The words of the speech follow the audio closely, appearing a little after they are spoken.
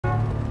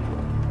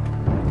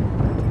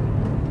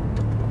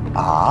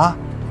啊，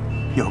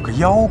有个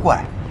妖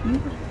怪，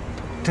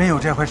真有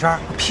这回事儿？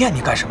骗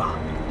你干什么？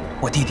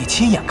我弟弟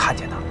亲眼看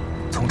见的，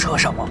从车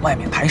上往外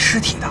面抬尸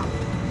体的，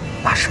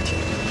那尸体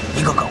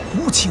一个个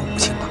乌青乌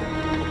青的。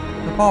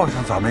那报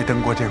上咋没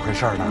登过这回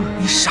事儿呢？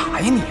你傻呀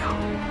你啊！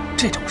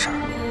这种事儿，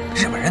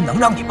日本人能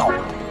让你报吗？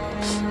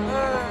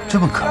这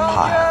么可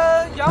怕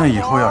呀？那以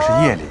后要是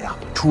夜里啊，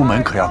出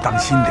门可要当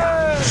心点。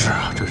是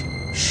啊，这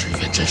石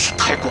原真是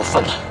太过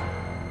分了。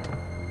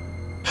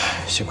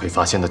幸亏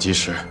发现的及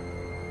时，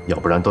要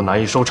不然都难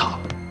以收场。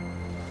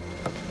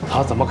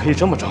他怎么可以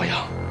这么张扬？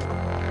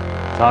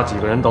杀几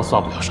个人倒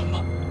算不了什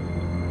么，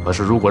可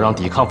是如果让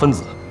抵抗分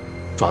子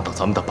抓到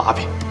咱们的把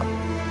柄，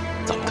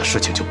咱们的事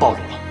情就暴露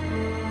了。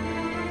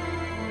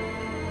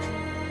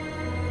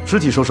尸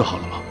体收拾好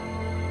了吗？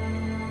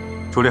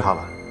处理好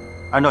了，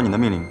按照你的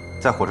命令，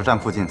在火车站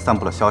附近散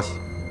布了消息。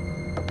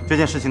这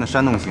件事情的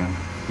煽动性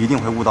一定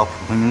会误导普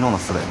通民众的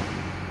思维，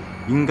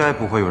应该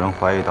不会有人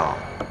怀疑到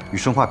与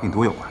生化病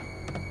毒有关。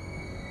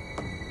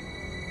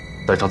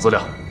带上资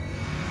料，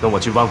跟我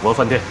去万国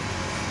饭店。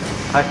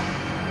嗨。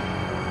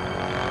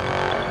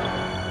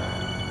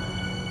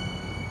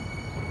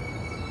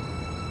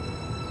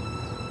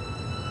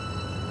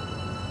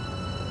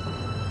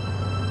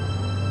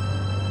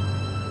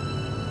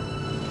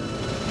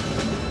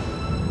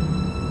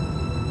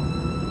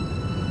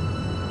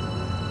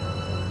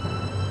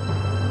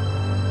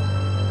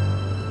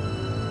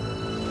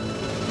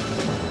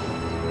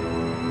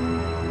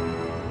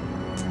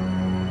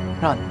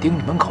让你盯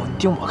你门口，你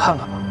盯我看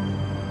看吧。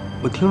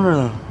我听着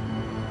呢。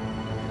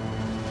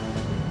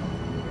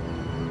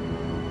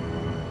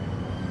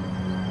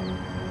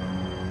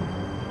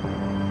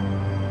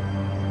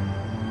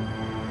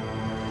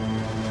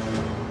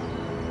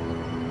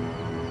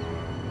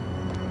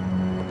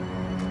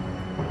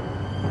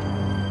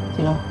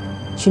锦龙，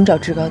寻找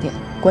制高点，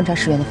观察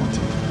石原的房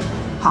间。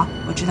好，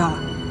我知道了。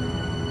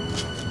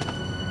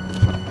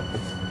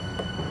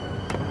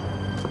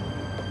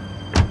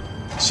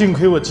幸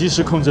亏我及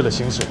时控制了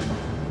形势，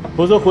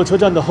否则火车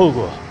站的后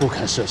果不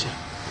堪设想。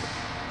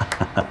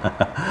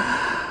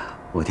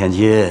武天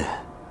君，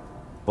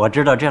我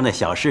知道这样的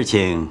小事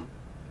情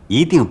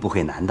一定不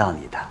会难到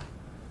你的。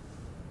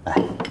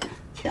来，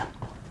请。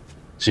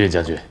石野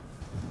将军，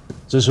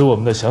这是我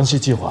们的详细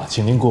计划，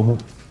请您过目。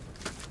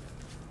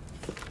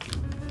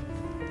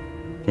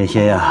这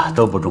些呀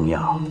都不重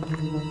要，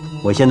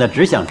我现在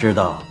只想知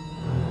道，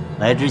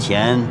来之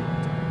前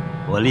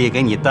我列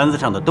给你单子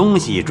上的东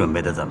西准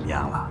备的怎么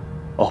样了？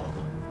哦，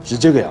是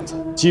这个样子，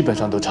基本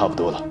上都差不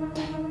多了。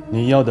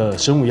你要的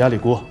生物压力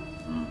锅，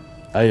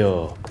还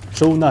有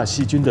收纳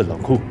细菌的冷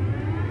库。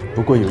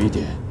不过有一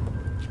点，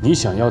你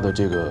想要的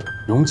这个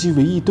容积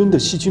为1吨的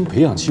细菌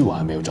培养器我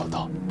还没有找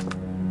到。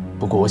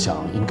不过我想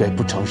应该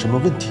不成什么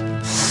问题。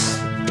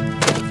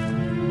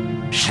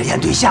实验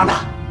对象呢？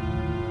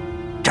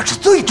这是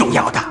最重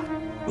要的。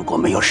如果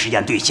没有实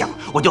验对象，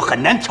我就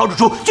很难调制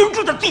出菌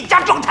株的最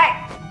佳状态。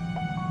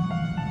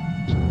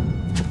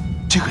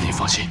这个您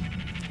放心，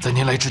在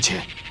您来之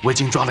前，我已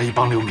经抓了一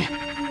帮流民，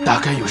大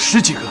概有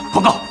10几个。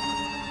不够，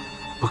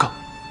不够，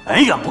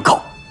远远不够，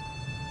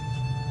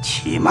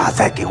起码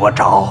再给我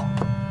找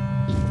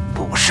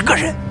50个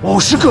人。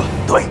50个？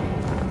对，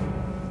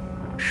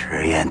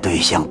实验对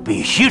象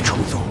必须充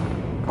足，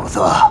否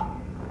则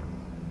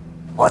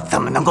我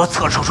怎么能够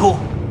测试出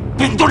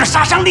病毒的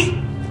杀伤力？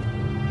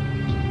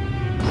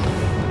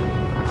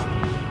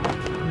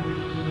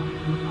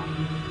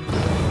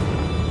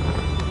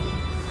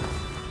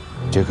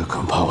这个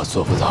恐怕我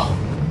做不到。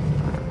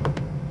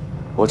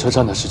火车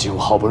站的事情我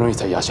好不容易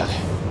才压下来，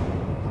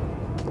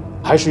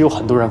还是有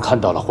很多人看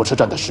到了火车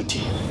站的尸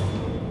体，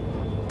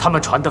他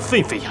们传得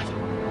沸沸扬扬，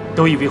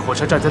都以为火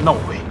车站在闹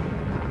鬼。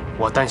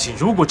我担心，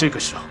如果这个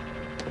时候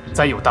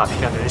再有大批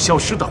量的人消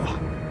失的话，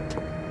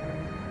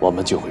我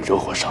们就会惹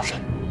火上身。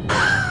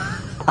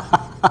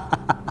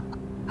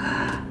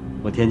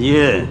武天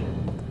君，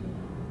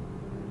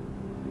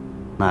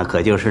那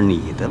可就是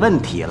你的问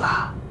题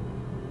了。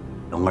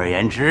总而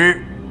言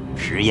之，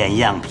实验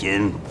样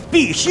品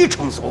必须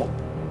充足。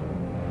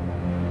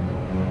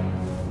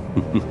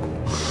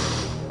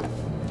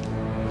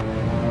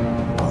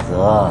否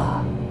则，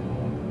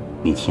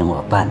你请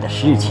我办的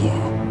事情，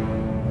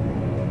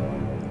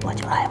我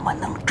就爱莫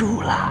能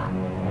助了。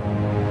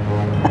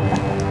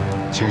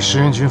请石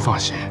原君放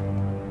心，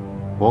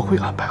我会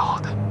安排好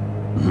的。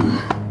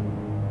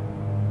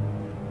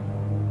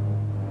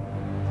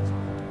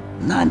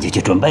那你就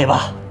去准备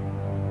吧。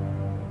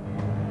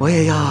我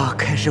也要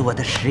开始我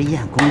的实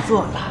验工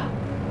作了。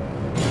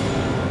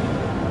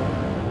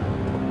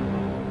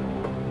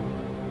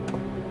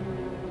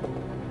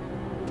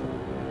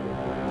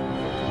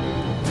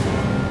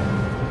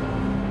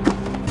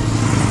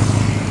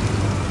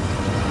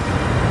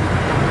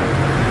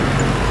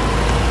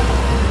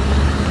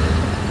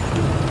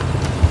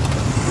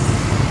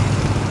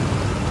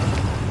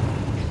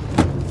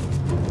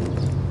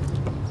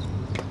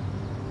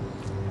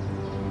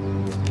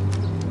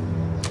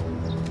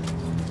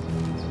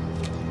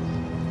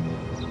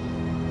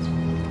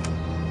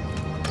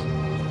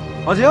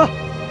老邢，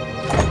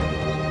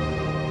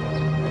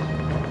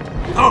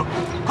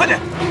点，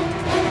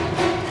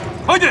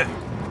快点！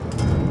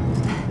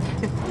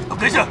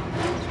跟上，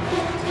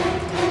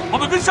我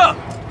们跟上，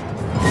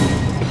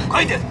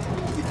快一点！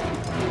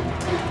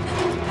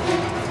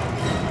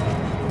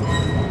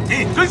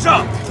你跟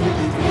上，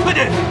快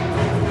点！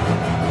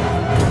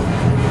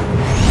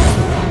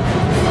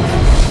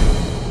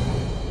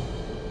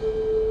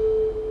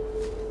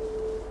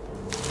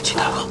秦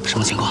大哥，什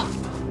么情况？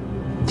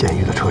监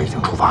狱的车已经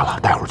出发了，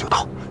待会儿就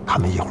到。他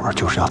们一会儿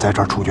就是要在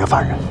这儿处决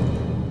犯人。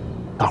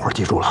大伙儿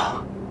记住了，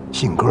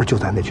信鸽就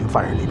在那群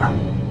犯人里边。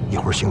一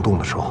会儿行动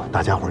的时候，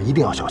大家伙儿一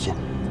定要小心，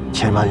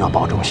千万要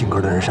保证信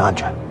鸽的人身安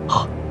全。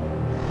好。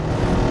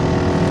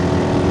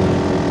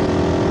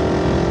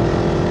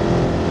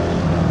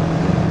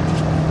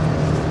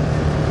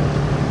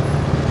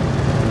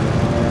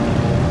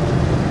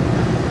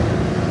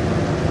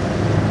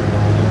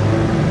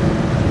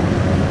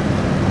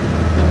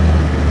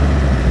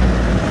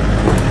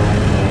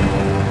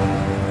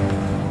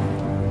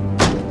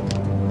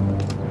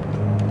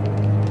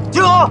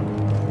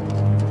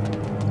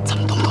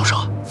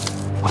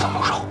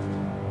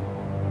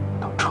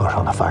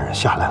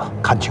下来了，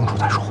看清楚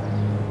再说。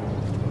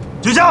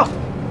举枪！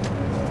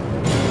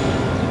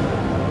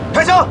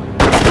开枪！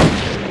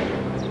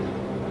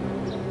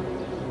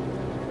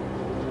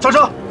上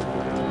车！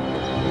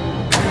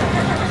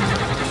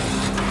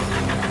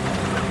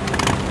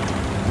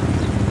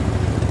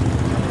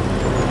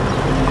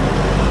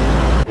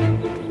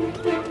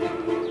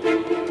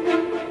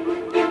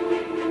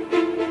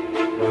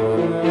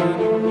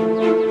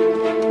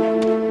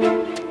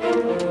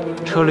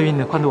车轮运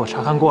的宽度我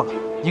查看过了，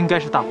应该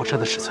是大货车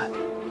的尺寸。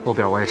后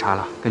边我也查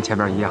了，跟前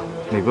边一样，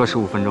每隔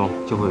15分钟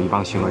就会有一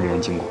帮巡逻人员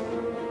经过。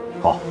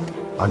好，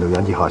按照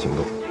原计划行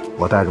动。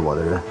我带着我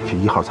的人去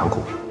1号仓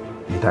库，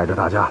你带着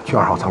大家去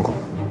2号仓库。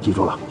记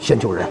住了，先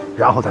救人，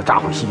然后再炸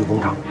毁洗浴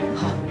工厂。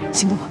好，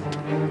行动吧。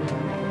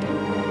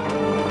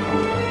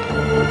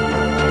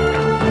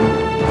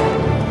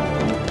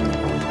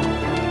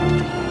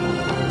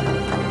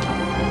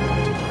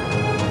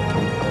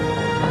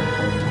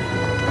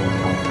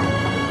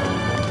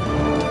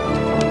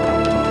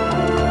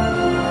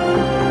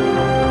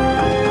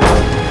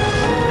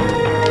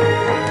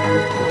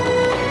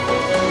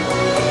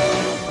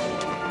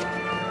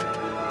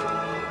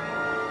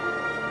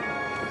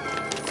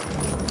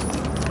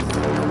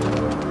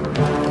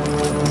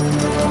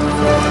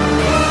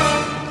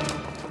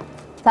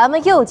咱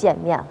们又见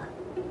面了，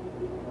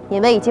你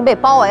们已经被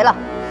包围了，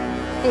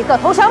立刻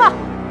投降吧！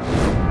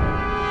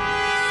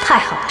太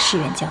好了，世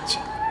元将军，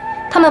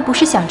他们不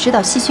是想知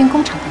道细菌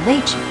工厂的位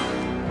置吗？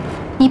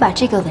你把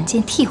这个文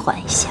件替换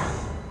一下，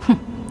哼，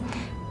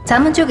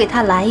咱们就给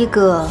他来一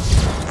个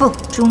瓮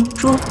中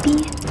捉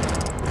鳖。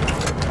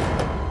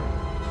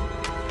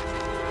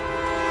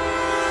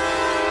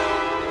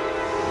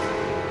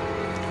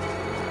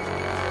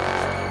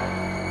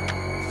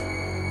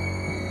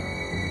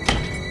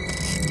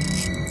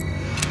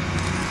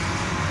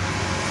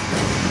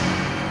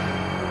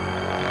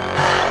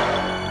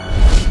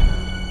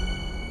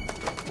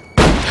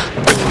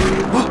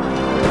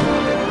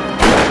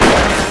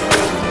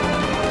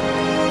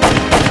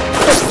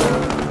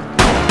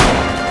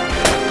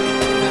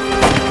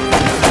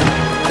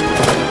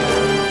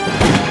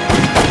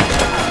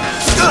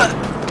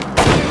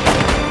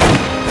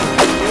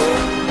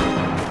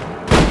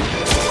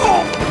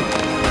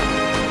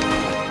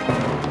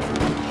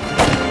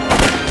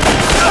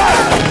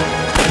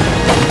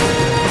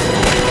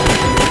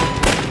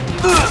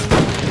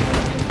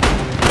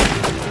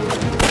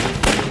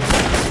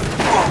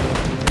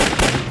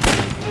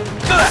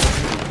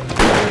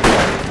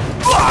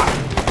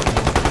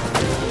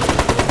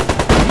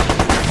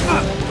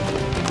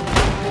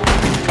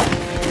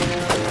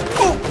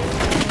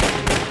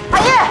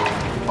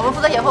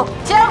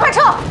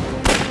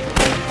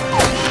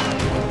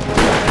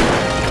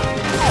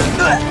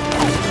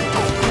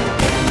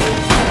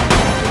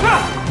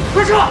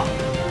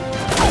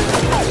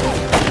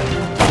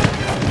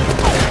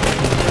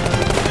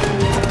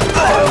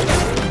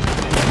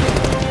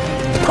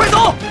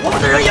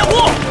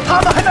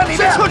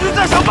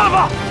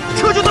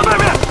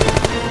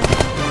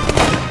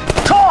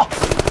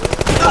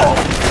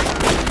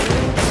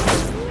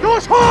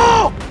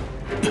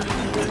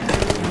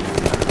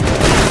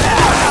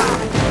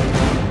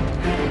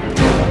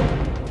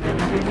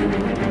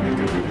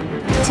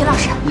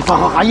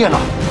韩烨呢？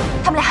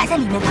他们俩还在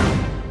里面呢。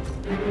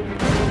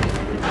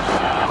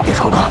别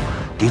冲动，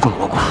敌众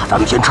我寡，咱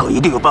们先撤，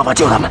一定有办法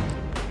救他们。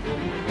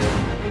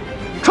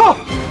撤！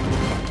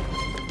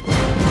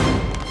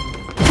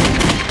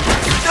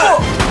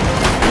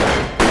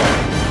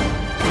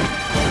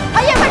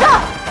韩烨，快撤！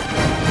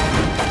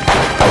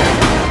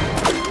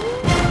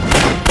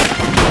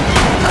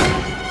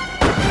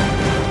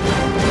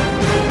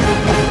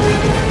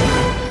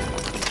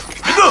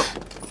别动！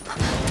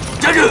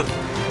站住！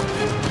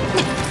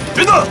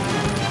别动！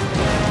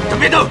都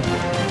别动！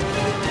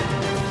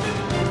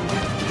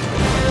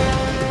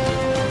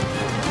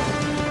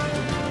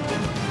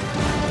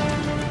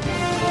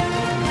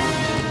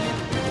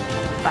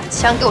把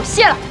枪给我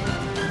卸了！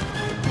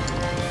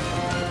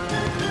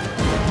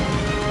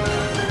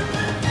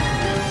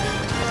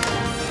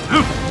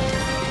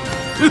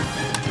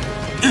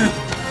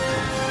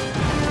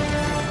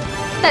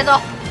带走。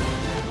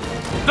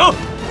走，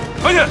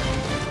快点，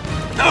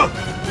走。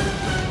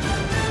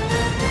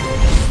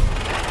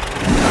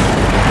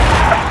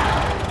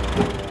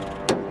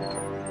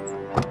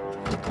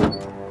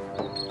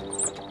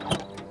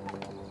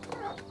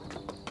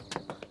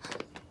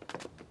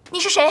你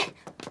是谁？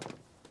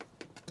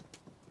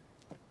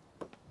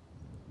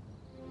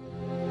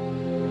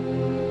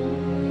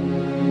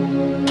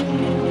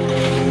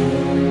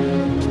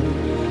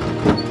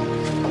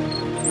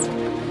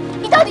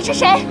你到底是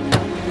谁？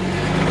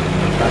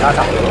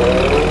打！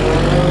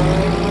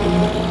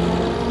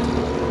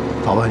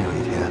早晚有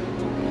一天，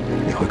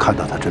你会看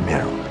到他真面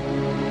容的。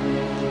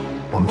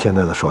我们现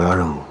在的首要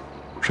任务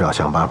是要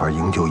想办法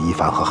营救一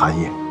凡和寒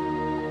叶。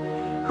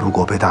如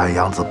果被大野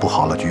洋子布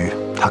好了局，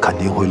他肯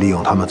定会利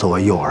用他们作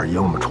为诱饵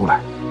引我们出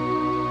来，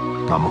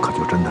那么可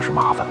就真的是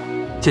麻烦了。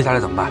接下来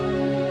怎么办？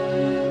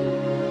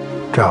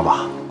这样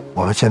吧，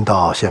我们先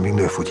到宪兵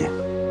队附近，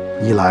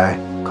一来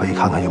可以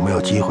看看有没有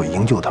机会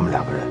营救他们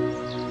2个人，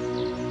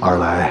二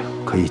来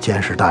可以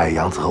监视大野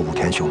洋子和武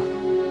田雄，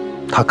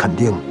他肯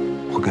定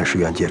会跟石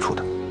原接触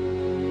的。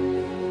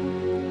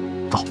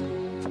走。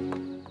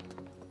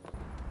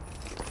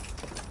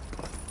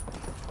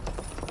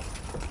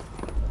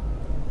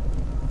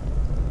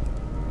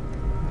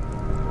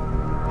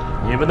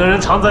你们的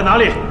人藏在哪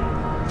里？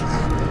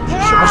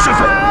什么身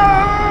份？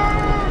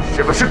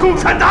是不是共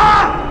产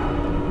党？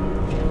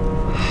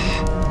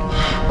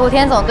武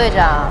田总队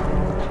长，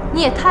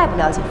你也太不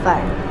了解犯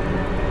人了。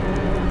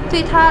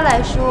对他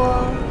来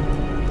说，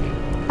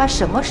他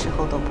什么时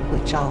候都不会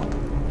招的，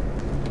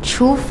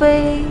除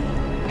非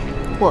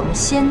我们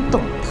先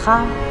动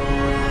他。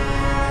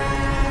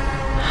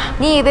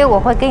你以为我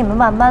会给你们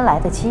慢慢来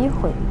的机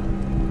会？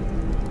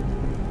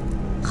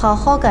好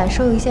好感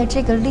受一下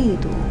这个力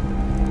度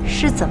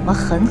是怎么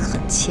狠狠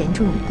钳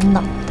住你的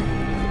脑袋。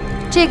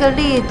这个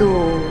力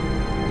度，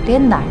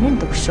连男人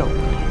都受不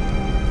了。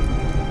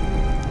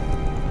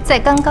在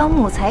刚刚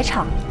木材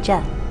厂一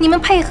战，你们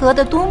配合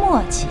的多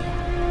默契啊！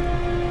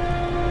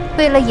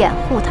为了掩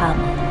护他们，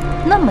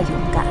那么勇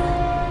敢，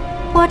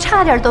我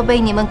差点都被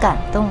你们感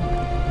动了。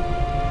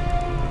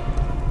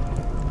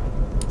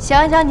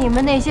想想你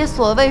们那些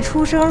所谓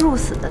出生入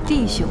死的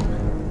弟兄们，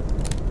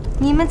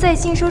你们在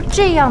经受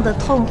这样的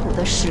痛苦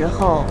的时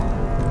候，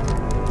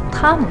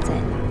他们在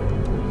哪？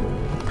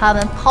他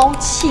们抛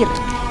弃了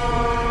你，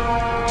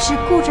只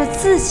顾着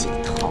自己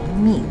逃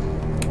命。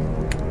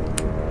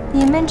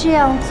你们这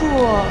样做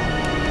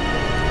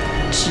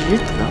值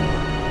得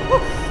吗？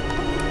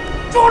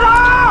住手！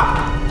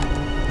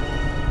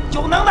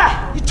有能耐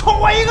你冲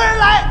我一个人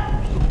来，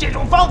用这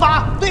种方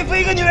法对付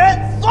一个女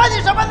人，算你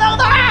什么能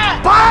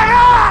耐？来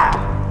呀！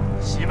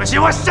信不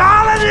信我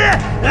杀了你？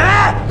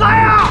哎，来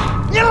呀！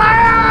你来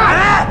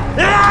呀！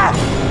哎！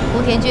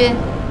吴田君，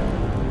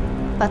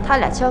把他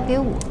俩交给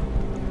我，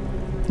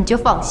你就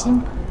放心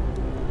吧。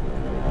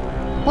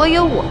我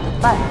有我的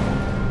办法。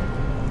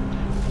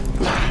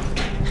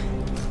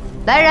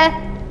来人，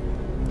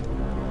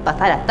把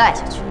他俩带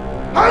下去。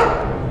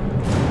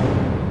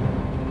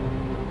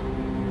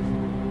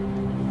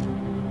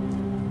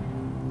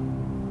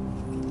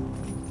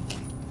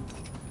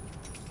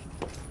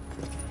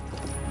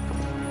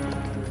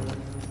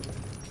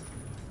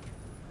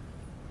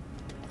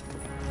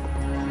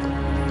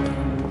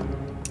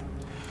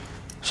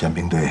宪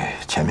兵队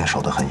前面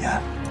守得很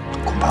严，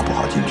恐怕不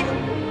好进去。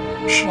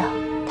是啊，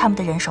他们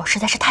的人手实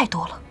在是太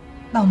多了。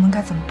那我们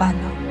该怎么办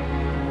呢？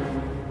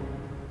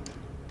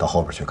到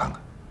后边去看看，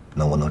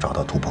能不能找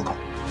到突破口。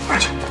快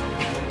去！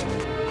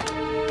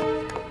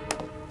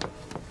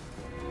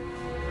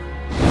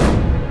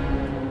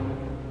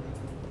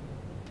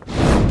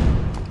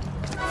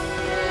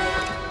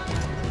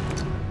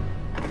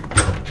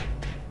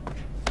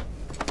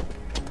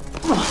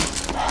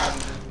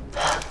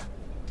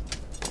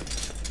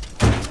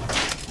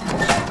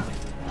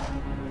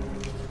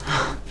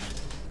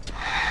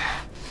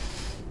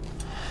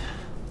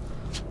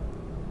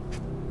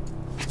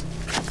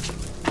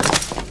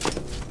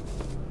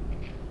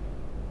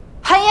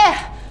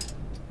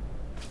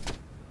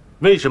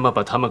为什么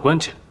把他们关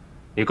起来？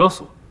你告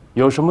诉我，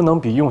有什么能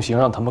比用刑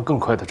让他们更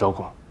快的招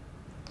供？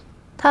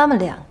他们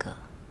两个，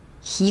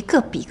一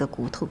个比个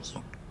骨头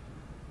硬。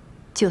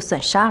就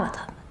算杀了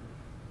他们，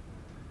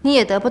你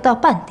也得不到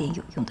半点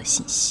有用的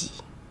信息。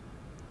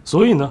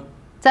所以呢？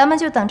咱们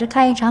就等着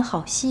看一场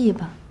好戏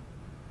吧。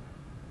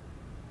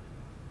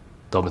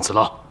道门次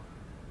郎，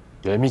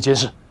严密监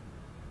视。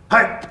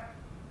嗨。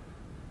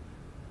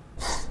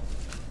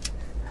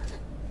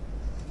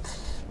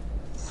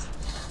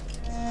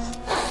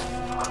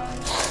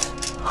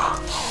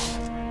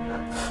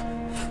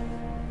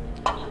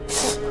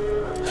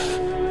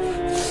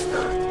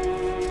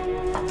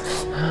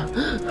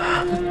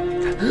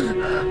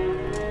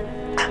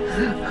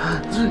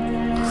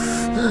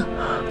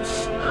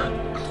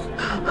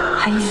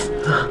寒夜，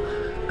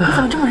你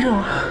怎么这么热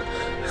啊？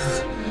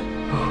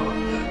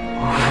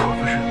我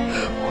不是，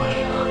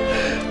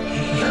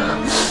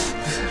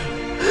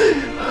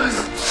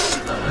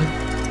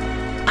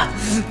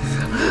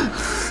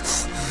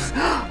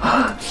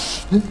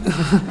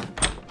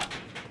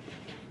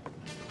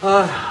哎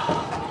呀，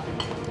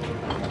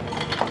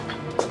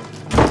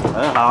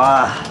很好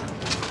啊！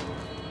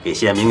给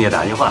县民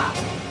打电话，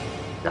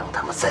让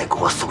他们再给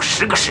我送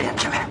10个实验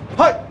品来。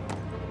嗨。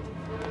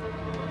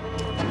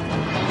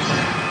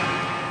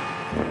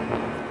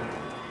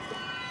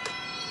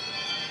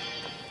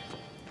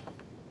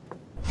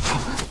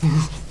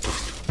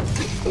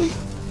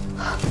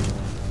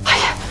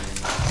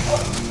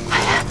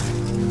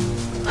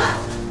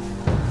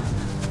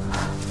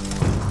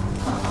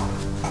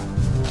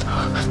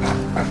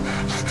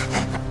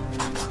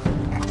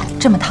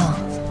 这么烫，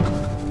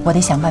我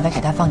得想办法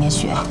给他放点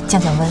血，降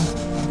降温。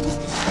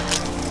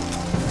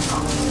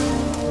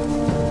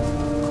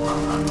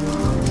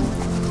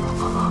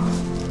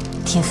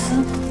铁丝。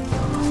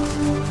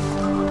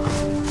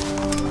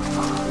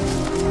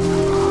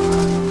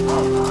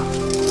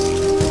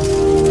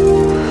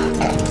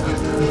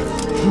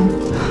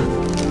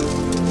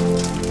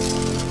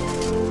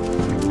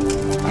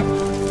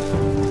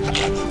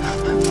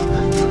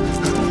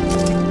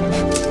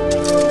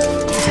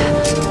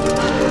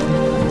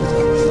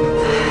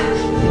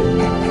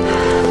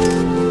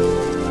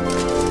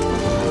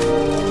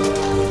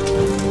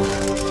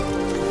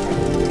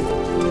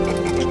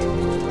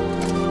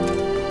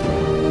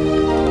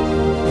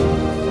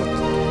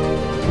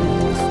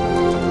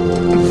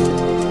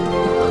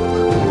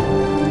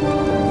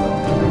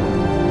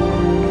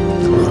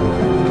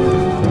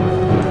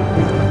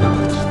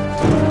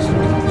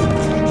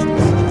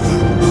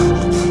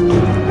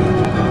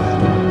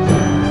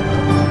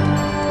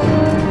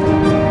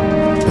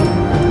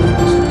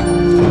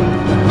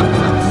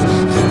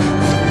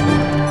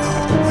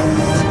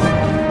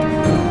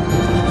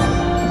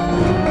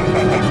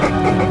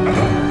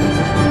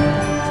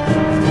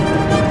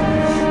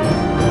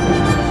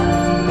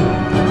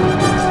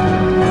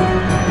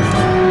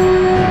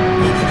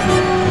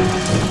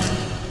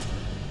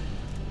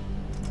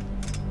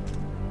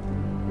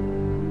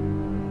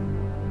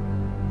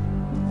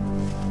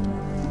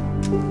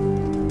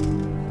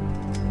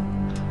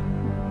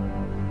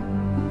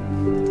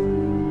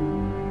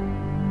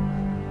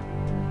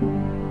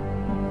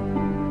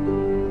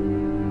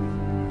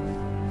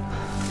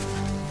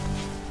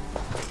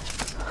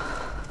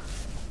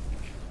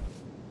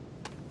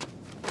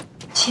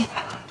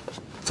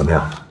 怎么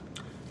样？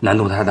难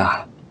度太大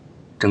了，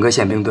整个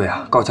宪兵队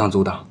啊高墙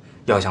阻挡，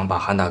要想把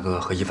韩大哥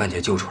和一帆姐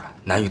救出来，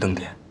难于登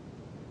天。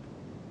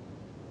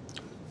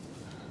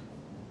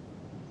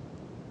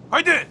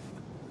快点，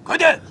快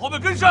点，后面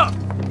跟上，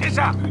跟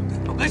上，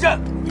都跟上，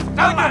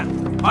长们，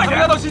把他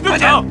押到细菌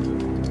场，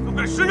交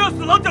给石原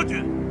四郎将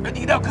军。一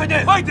定要快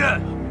点，快点，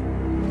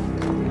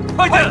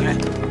快点，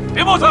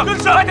别磨蹭，跟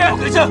上，快点，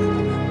跟上，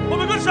后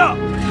面跟上。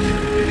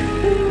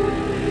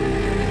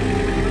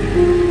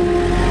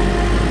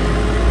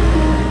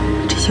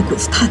 这些鬼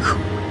子太可恶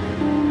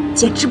了，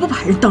简直不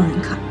把人当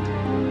人看。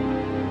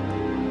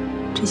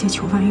这些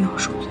囚犯又要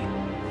受罪了。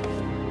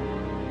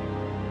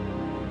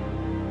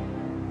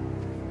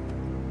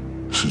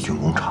细菌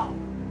工厂，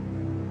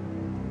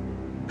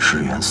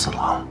石原四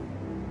郎，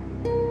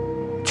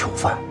囚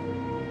犯。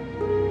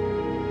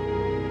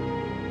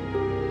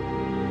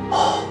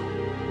哦，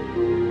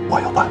我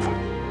有办法。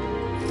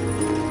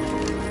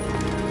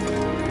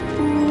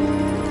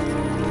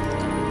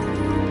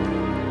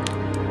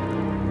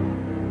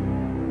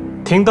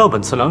 听到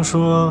本次郎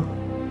说，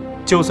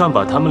就算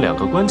把他们2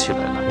个关起来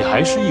了，你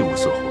还是一无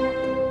所获。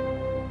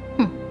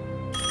哼！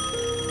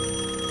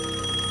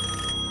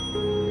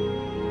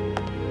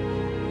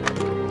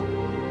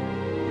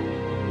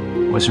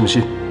我信不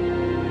信？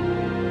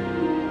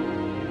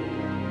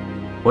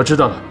我知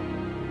道了。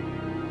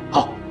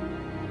好。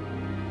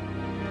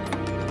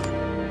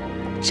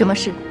什么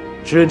事？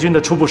实验军的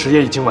初步实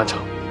验已经完成，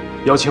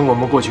邀请我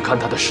们过去看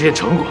他的实验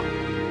成果。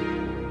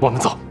我们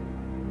走。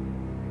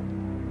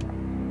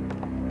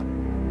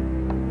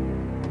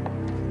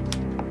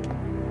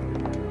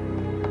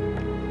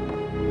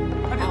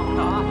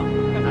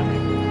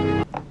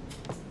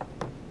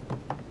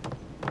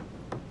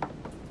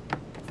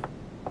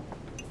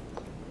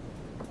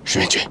 石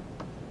原君，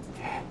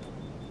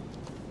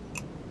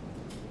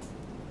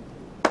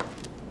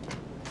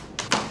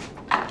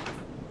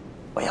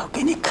我要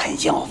给你看一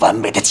件我完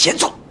美的杰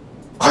作。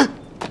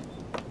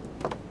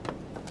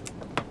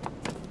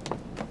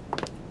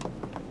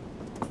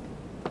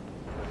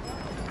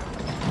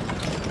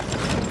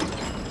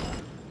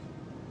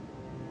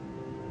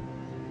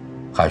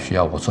还需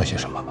要我做些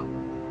什么吗？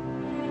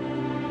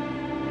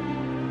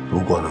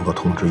如果能够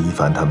通知一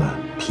帆他们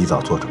提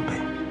早做准备。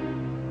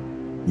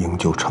 营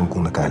救成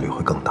功的概率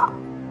会更大。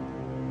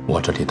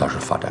我这里倒是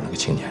发展了个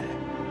青年人，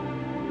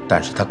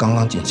但是他刚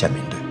刚进宪兵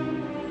队，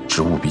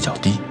职务比较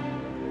低，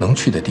能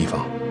去的地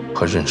方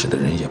和认识的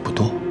人也不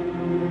多，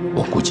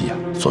我估计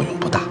作用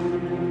不大。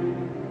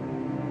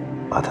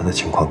把他的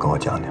情况跟我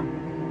讲讲。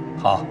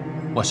好，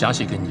我详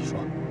细跟你说。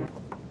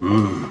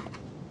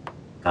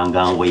刚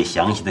刚我也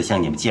详细的向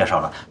你们介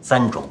绍了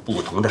3种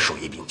不同的手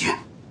艺病菌，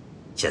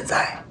现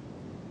在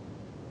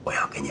我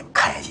要给你们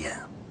看一件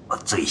我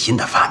最新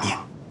的发明。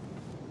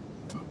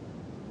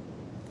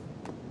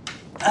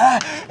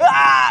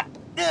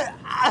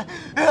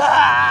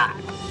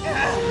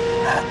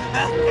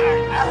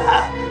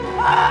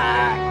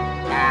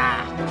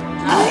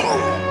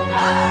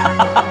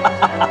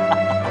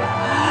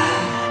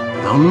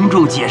隆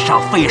重介绍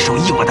废鼠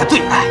一我的最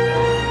爱，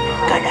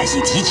感染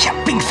性极强，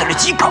病死率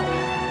极高，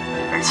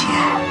而且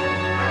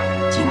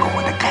经过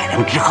我的改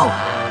良之后，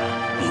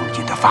病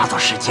菌的发作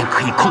时间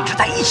可以控制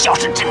在1小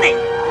时之内。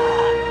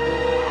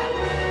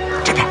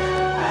这边，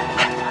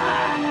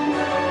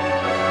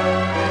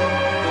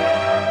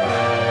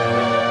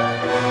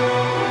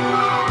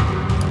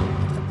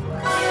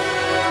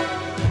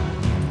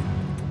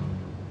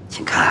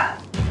请看，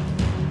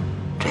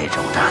这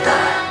种炸弹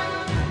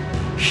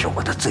是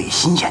我的最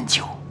新研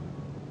究。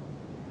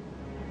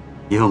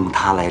用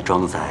它来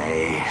装载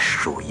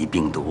鼠疫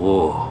病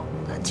毒，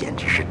那简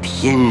直是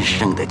天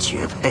生的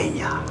绝配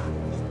呀！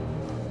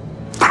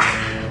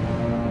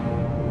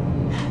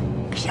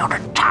只要这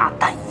炸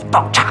弹一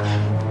爆炸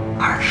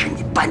，20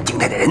米半径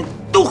内的人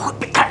都会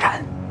被感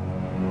染。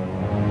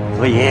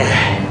所以，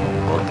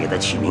我给它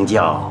取名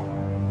叫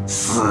“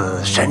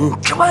死神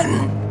之吻”，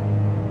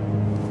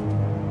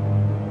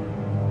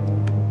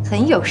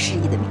很有诗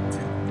意的名字。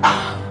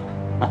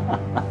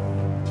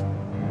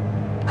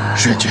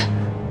石元军，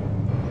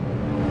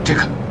这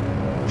个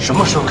什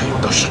么时候可以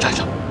用到实战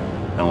上？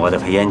等我的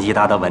培研基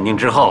达到稳定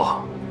之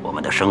后，我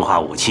们的生化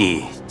武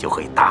器就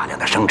会大量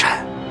的生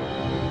产。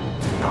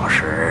到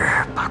时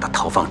把它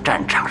投放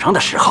战场上的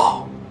时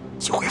候，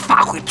就会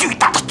发挥巨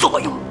大的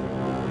作用。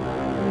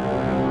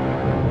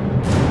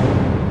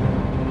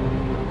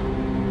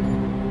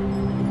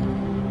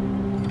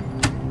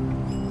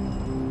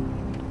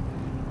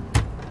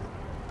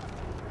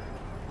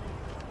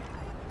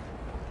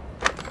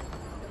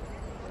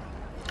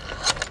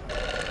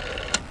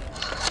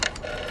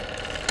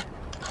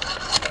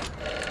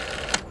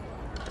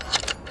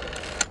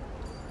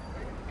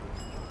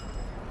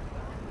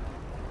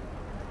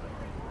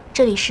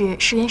这里是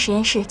石原实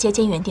验室接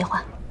监员电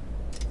话。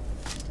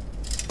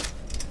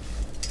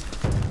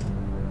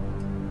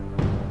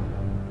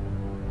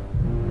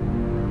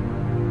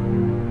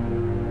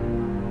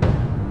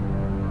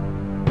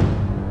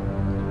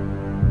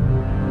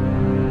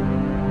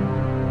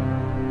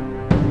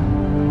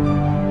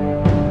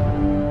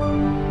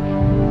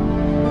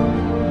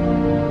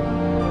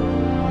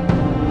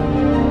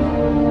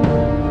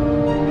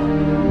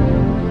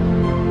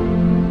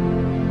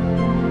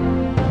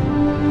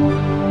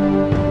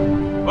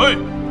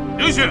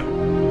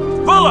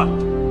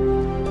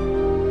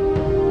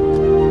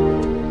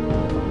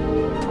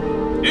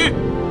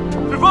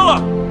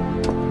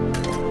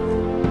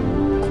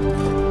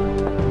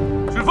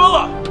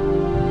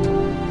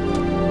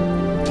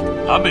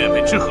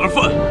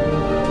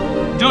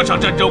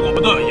战争我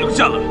们都要赢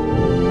下来，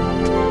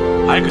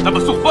还给他们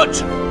送饭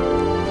吃，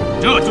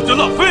这就叫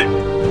浪费。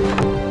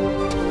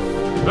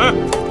哎，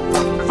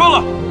吃饭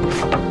了。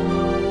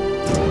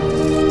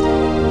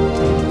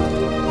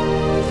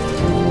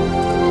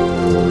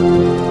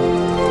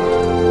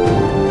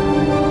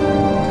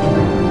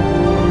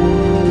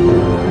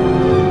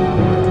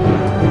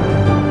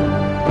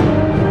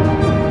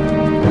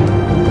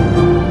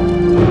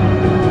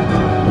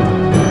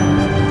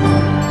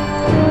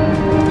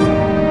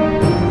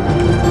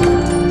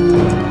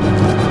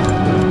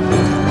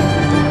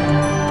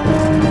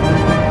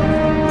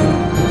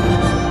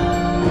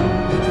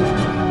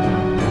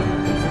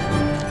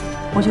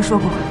我就说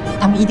过，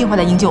他们一定会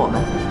来营救我们。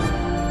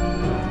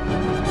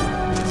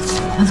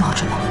能做好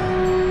准备。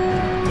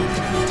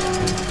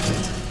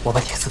我把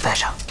铁丝带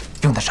上，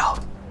用得着。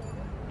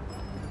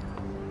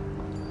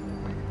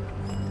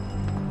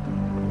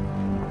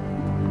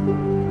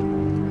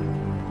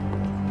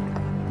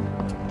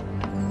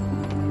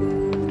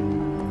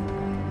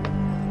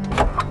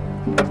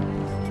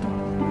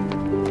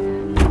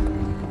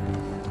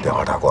电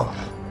话打过了。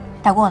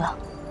打过了，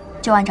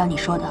就按照你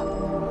说的，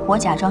我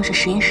假装是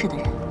实验室的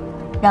人。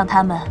让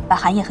他们把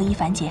寒夜和伊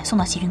凡姐送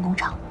到细菌工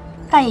厂，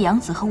大野洋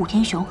子和武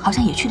天雄好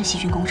像也去了细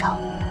菌工厂，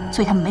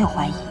所以他们没有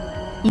怀疑，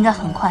应该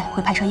很快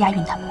会派车押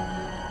运他们。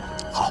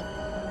好。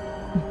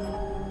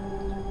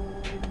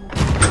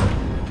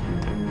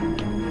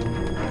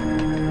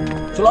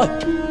起来，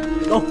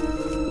走，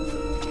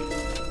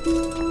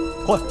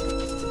快！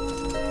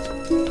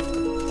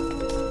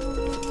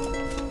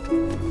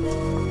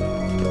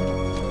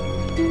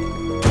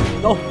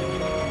走。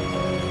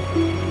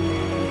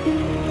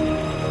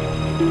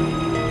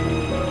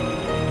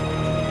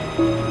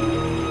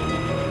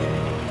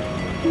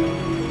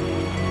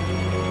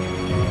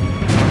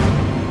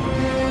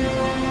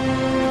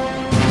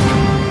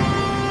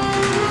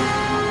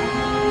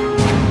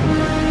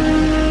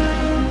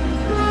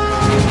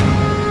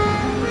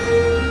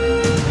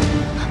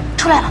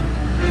出来了。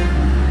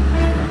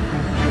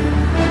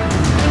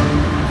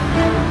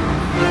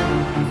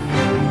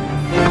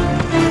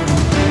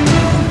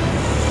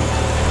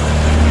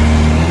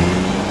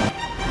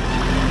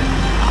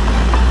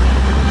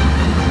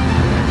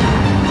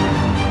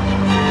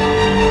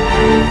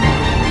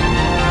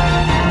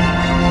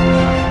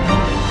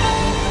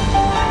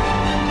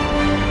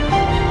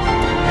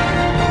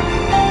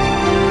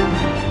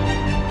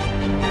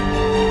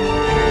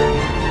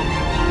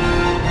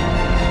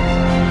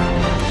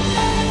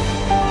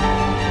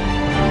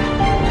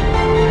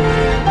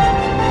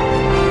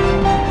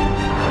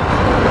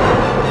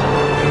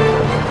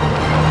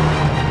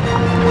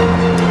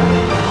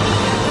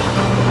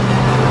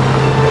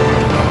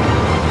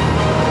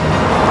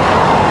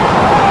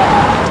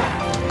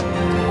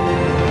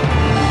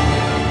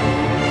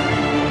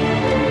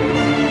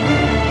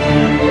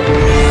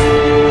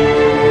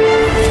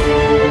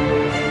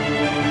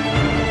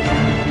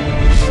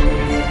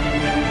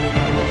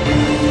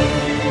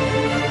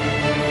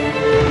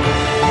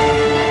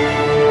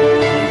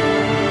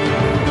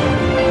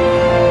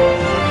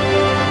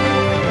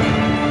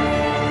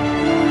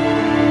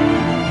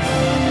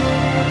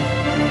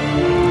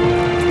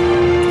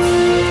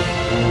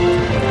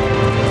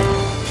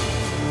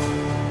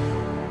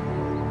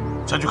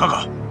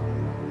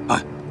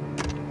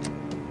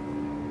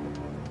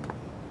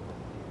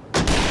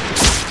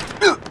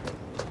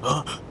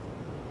啊！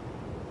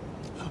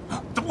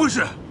怎么回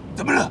事？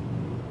怎么了？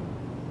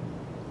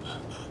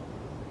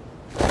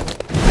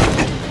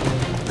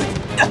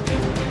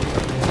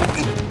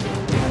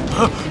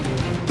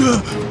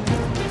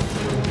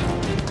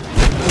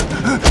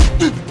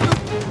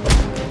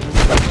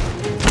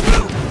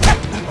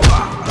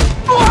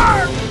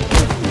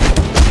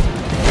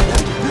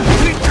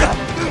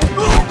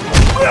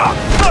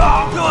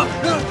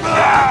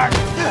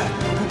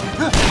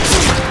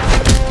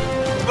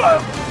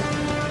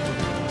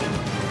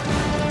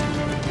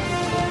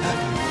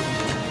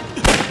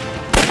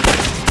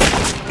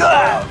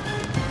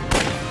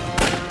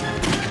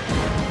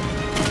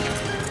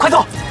 快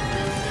走！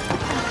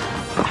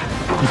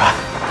一凡，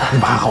你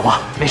们还好吗？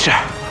没事，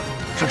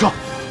守住。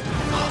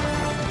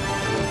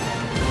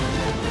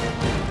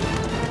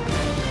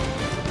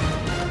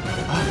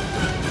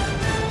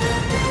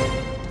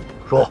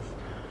说，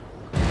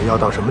你要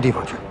到什么地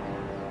方去？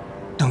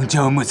东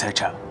郊木材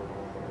厂。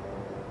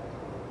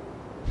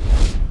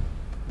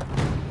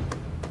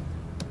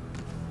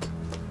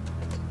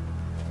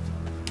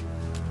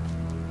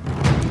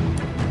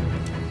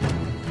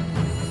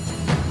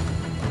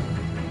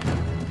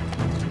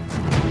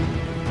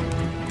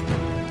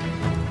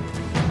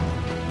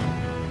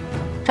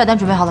 炸弹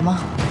准备好了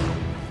吗？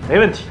没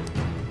问题。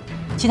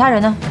其他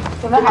人呢？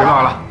准备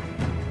好了。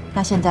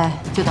那现在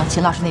就等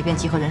秦老师那边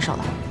集合人手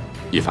了。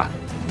一凡，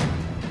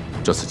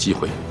这次机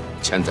会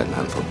千载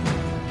难逢，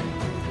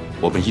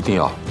我们一定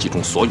要集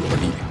中所有的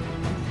力量，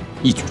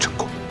一举成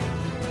功。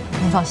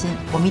您放心，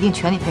我们一定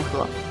全力配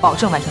合，保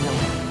证完成任务。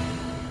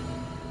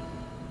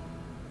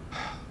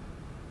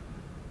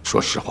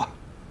说实话，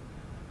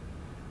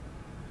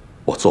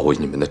我作为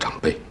你们的长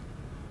辈。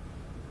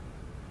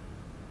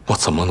 我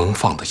怎么能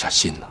放得下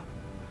心呢？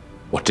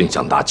我真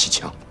想拿起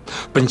枪，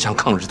奔向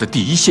抗日的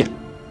第一线。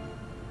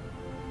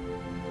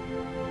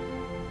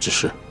只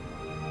是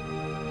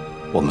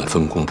我们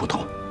分工不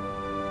同，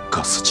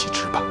各司其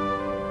职吧。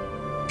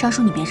张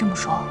叔，你别这么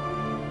说，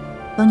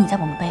有你在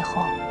我们背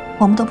后，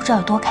我们都不知道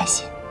有多开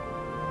心。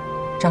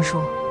张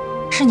叔，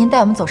是您带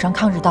我们走上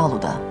抗日道路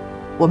的，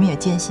我们也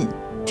坚信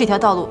这条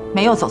道路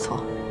没有走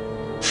错。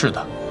是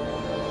的，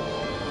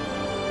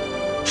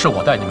是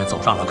我带你们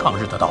走上了抗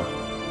日的道路。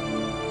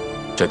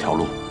 这条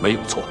路没有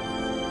错，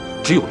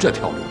只有这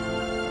条路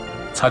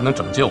才能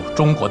拯救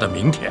中国的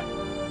明天。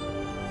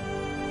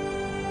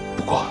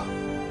不过，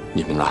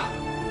你们呐，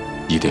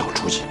一定要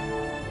注意，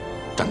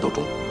战斗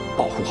中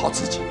保护好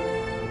自己。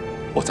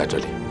我在这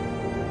里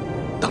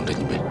等着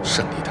你们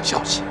胜利的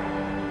消息。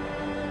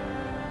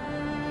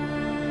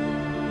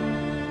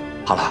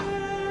好了，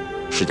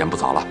时间不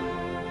早了，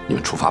你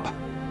们出发吧。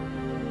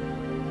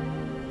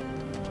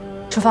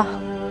出发。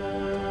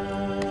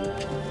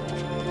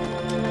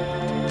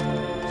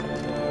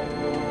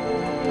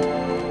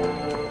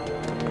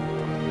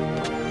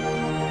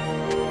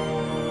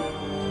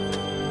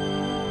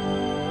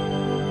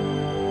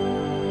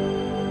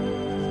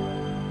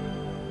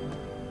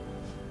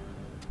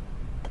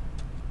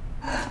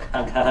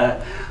 看看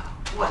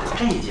我的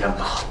这件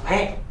宝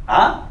贝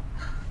啊！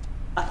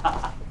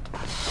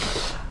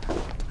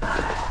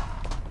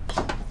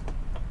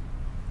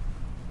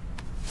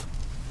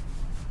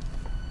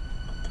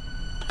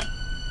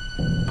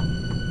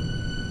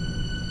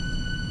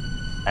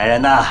来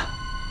人呐，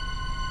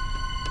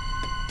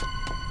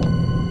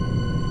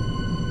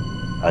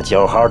把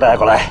9号带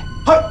过来。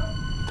嗨。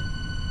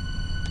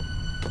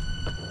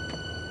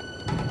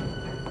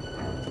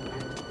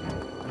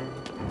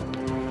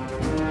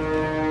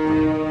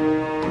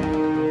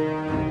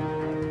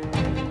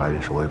 白人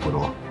守卫不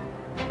多，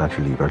但是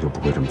里边就不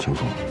会这么轻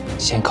松。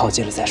先靠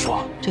近了再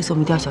说。这次我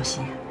们一定要小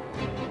心，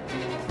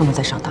不能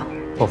再上当。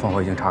后方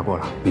我已经查过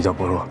了，比较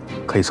薄弱，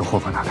可以从后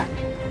方打开。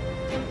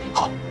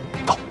好，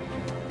到。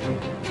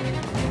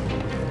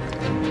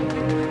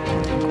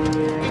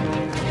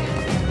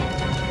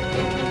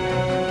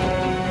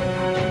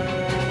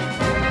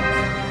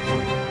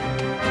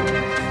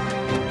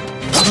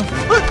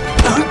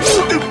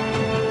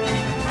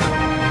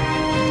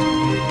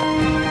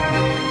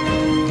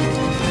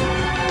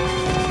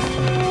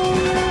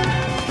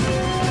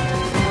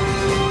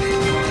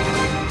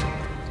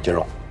金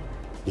荣，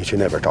你去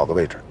那边找个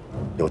位置，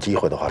有机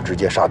会的话直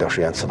接杀掉实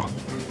验次郎。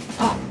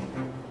好。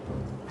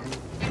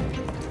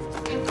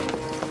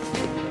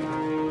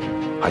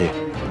韩爷，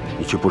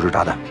你去布置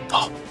炸弹。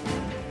好。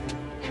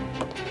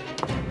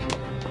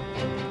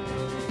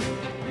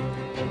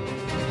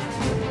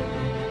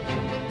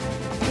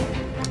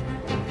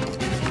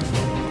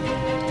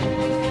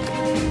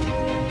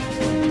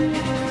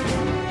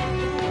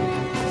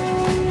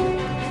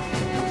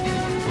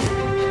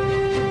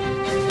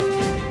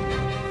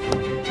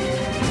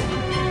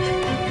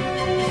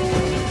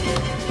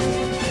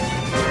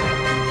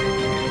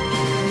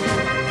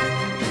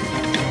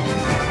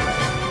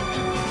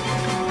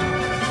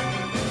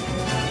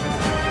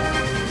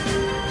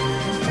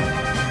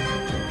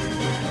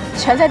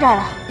全在这儿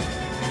了。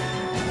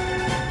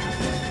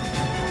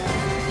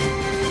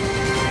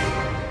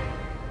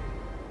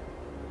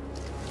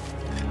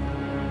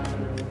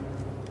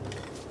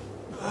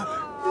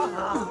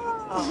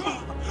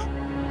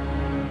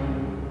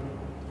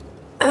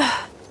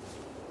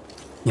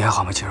你还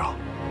好吗，肌肉？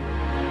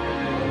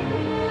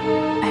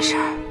没事。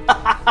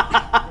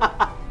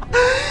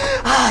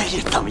哎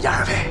呀，怎么样，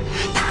二位？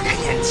大开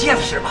眼界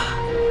了是吧？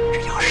只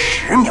要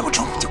10秒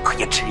钟就可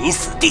以置人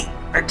死地，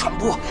而传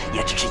播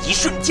也只是一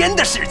瞬间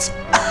的事情。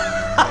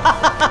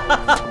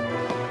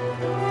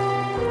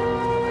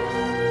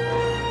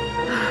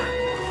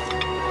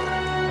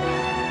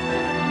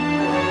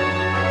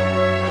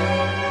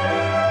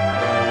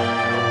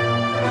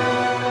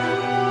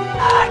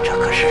这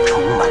可是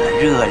充满了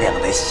热量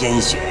的鲜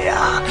血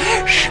呀，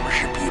是不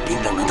是比冰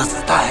冷冷的子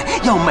弹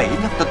要美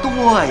妙的多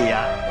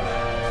呀？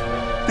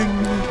叮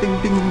叮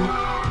叮，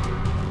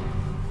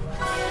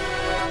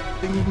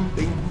叮叮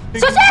叮。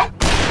小心！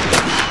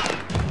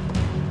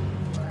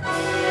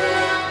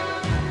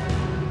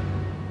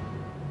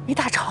你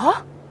打着？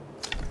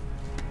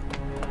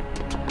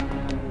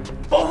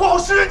保护好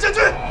石原将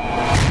军！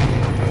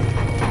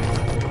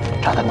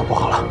炸弹都布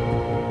好了。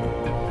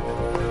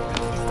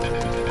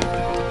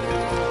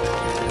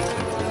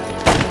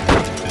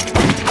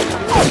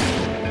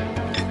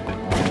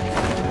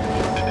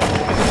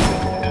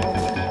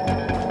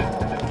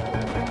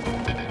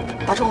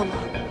 打中了吗？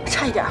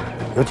差一点。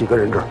有几个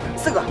人质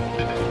？4个。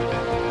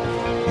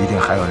一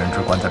定还有人质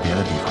关在别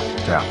的地方。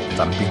这样，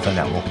咱们兵分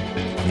2路，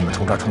你们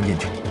从这儿冲进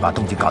去，把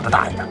动静搞得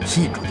大一点，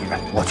吸引住敌人。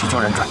我去救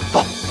人质。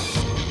走。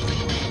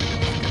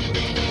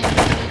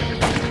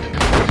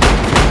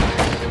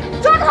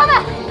抓住他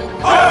们！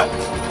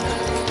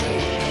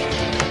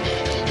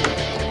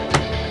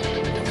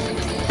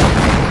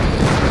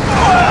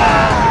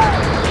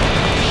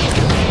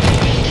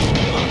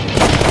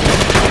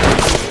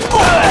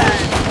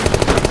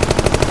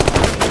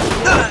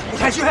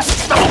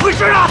怎么回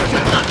事啊？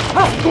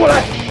跟我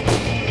来！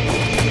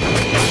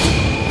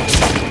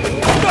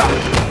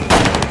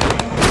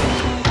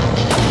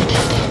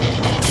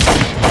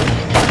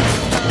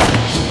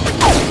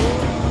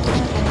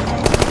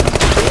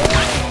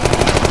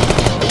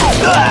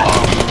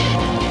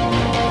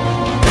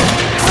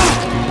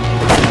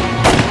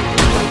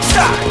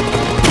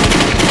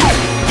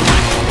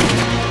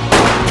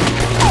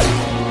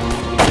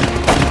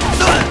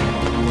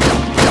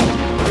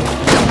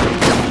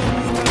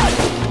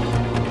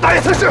大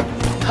爷，此事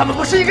他们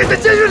不是应该在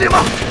监狱里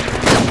吗？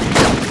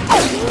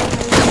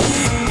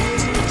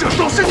这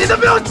都是你的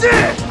标记！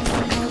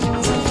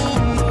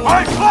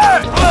快！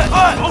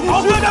保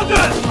护薛将军！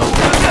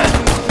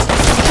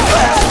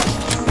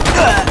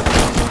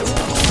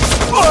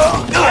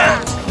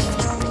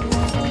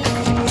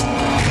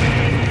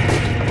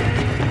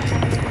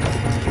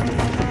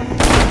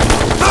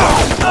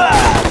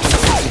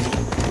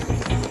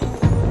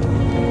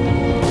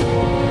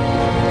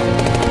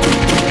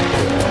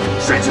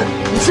水军，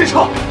你先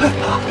撤！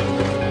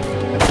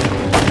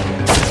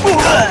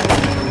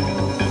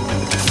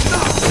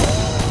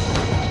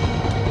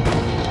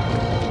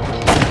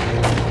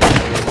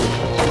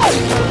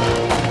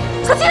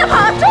小心点跑！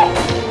追！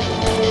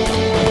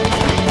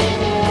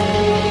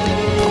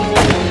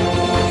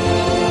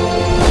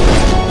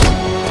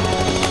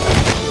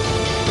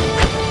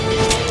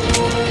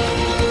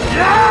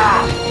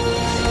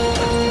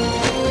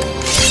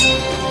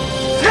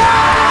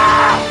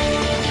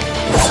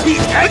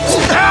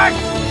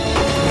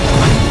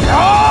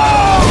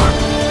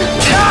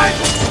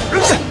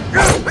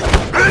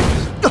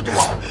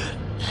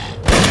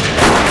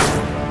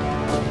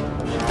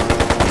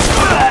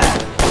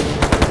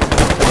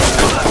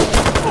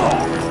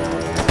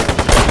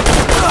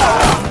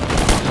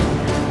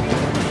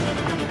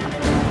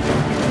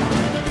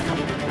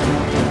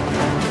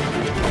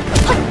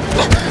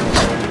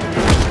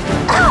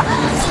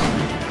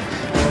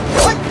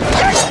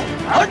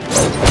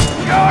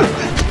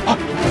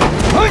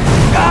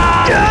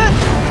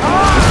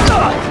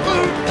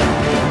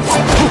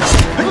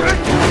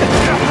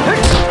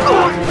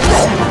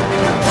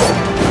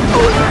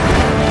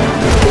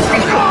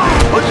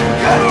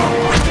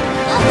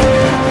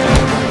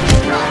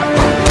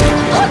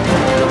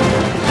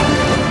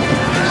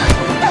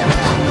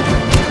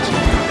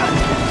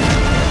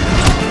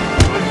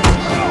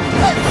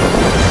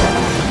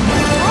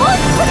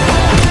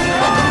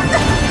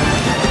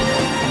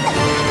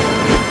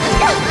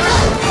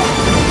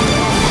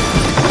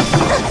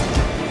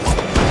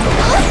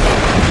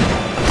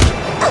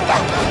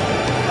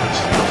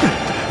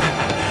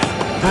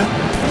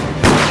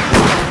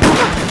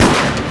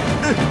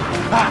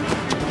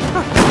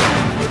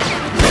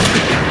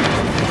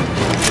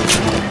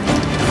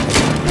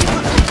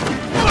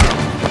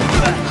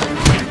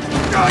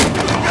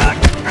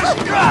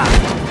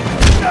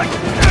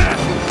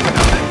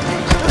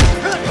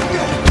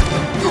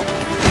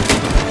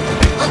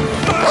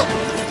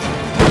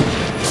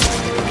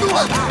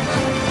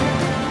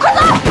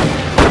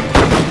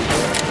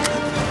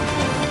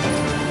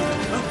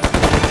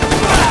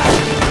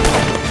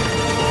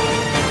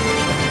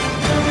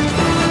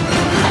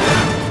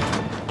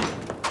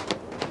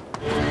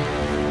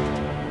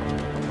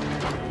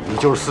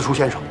就是私塾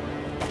先生。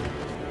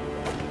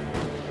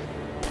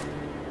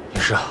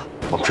是啊，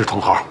我们是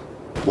同行，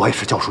我也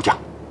是教书匠，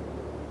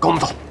跟我们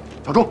走。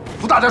小钟，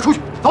扶大家出去，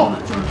走。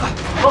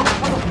走。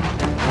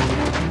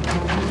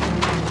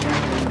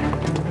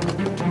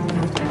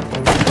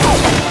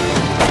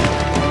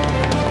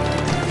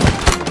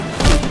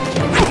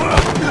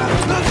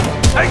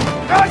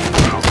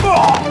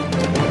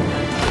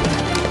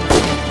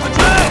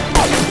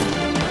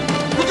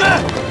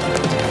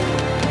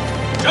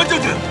杨将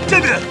军，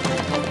这边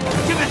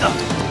的，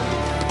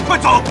快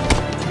走！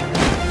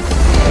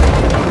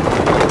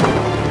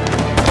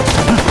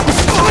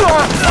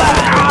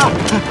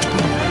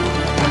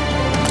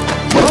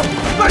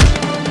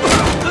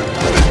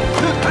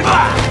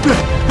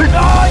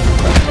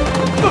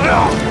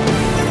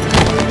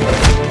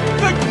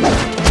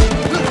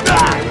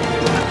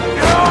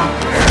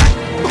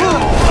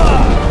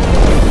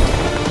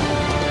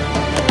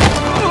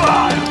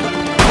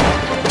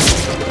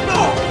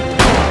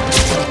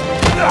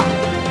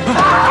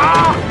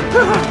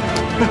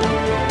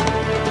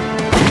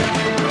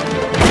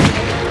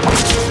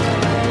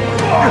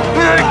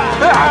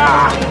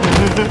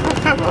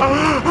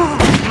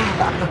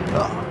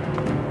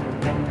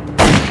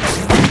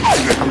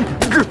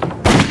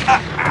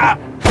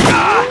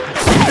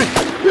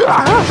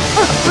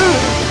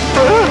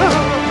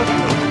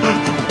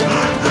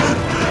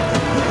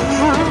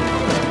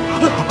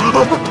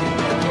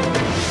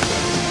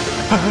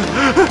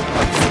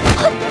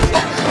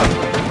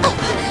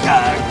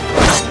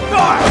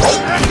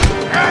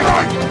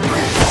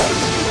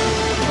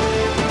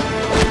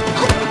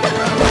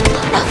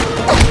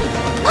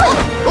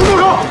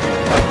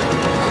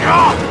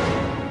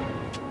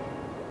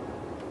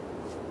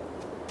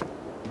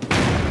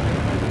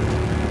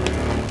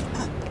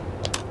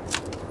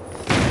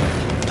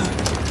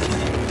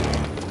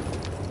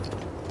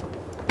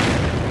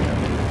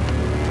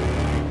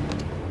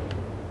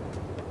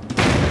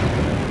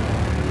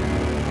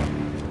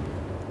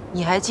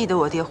你还记得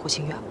我爹胡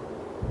清远吗？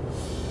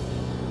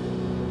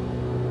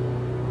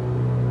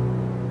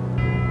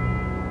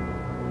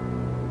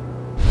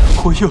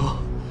胡兄，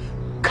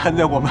看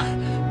在我们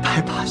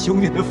拜把兄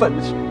弟的份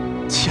上，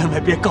千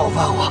万别告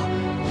发我。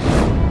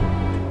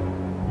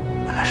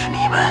原来是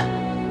你们，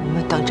我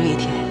们等这一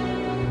天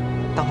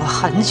等了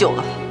很久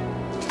了。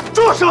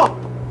住手！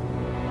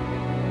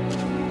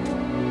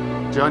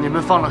只要你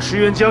们放了石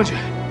原将军，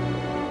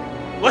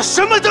我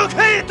什么都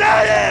可以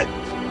答应。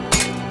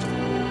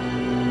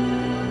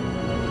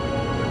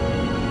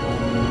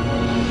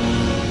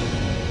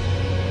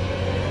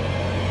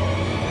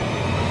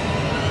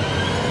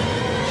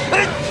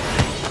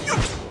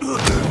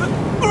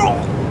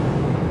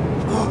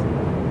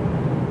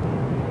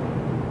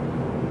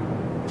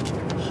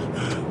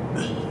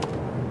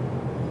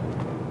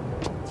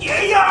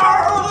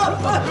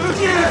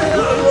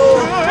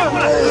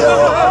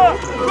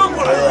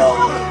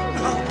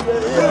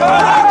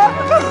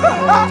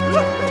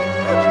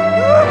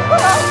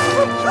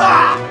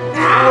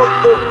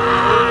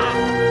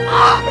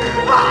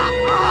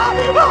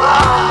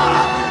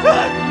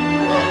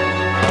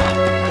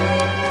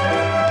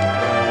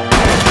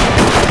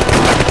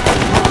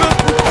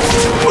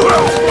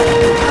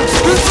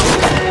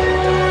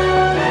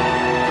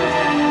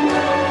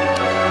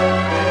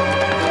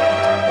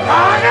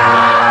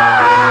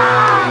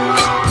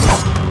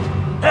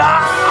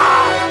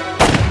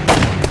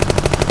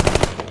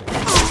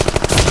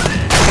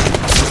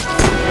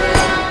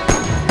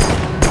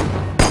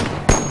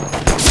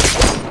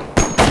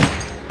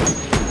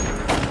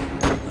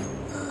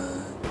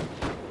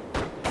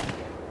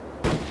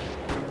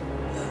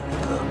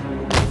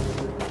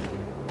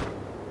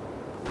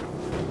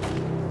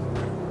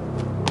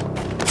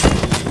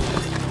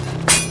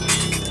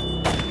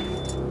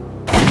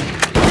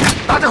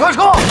快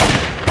撤！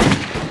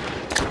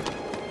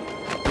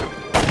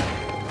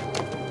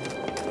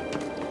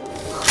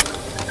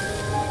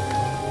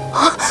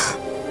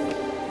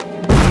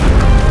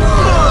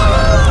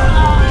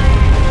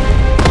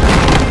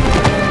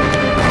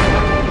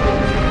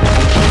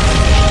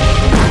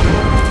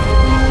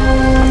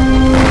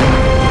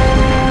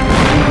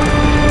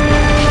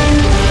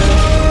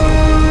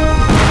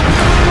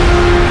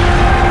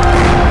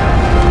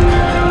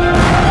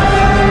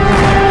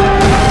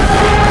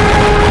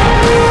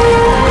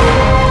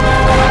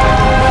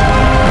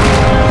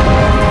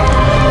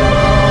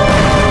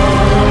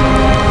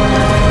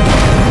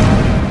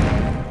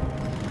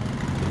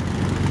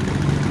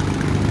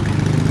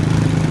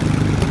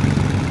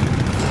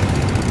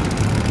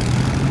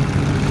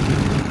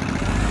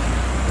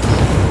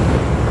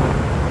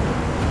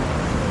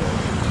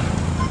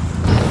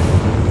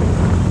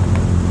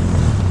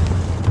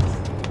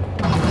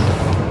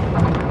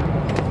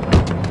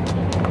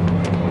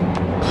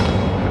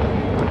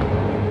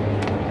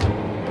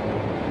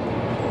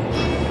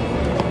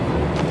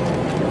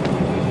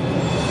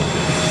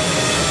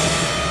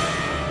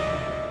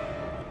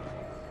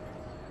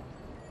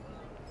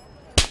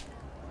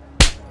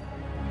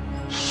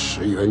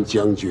石原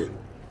将军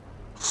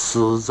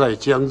死在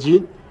江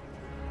津，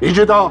你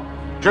知道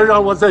这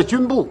让我在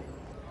军部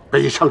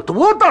背上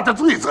多大的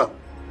罪责？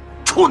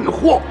蠢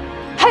货！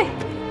嘿，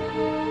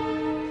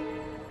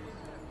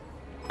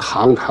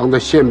堂堂的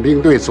宪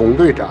兵队总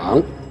队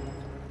长，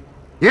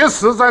也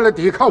死在了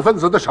抵抗分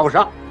子的手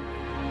上，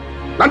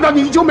难道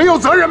你就没有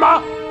责任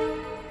吗？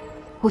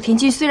武田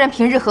君虽然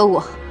平日和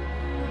我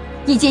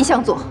一肩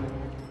相左，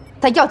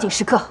但要紧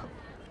时刻，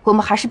我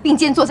们还是并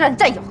肩作战的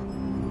战友。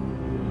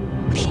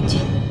武田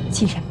君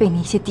竟然被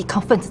那些抵抗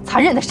分子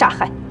残忍的杀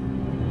害，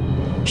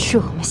是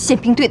我们宪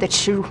兵队的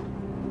耻辱，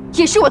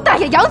也是我大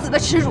野洋子的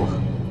耻辱。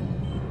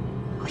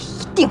我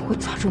一定会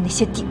抓住那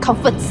些抵抗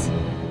分子，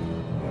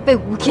为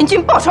武田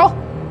君报仇。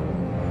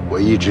我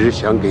一直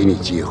想给你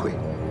机会，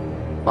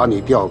把你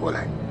调过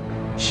来，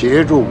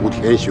协助武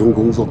田雄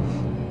工作，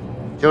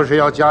就是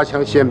要加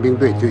强宪兵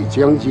队对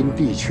江津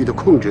地区的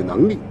控制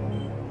能力。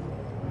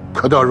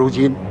可到如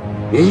今，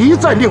你一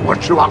再令我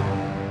失望。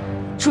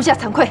属下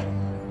惭愧。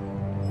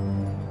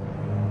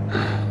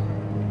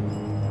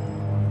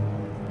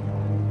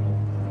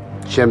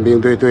宪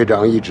兵队队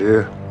长一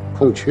职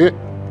空缺，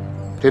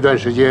这段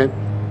时间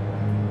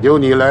由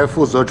你来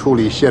负责处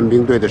理宪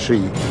兵队的事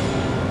宜。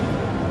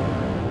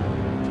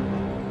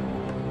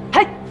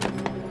嘿，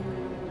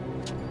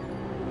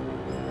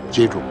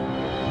记住，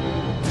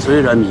虽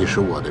然你是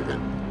我的人，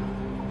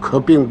可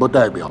并不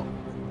代表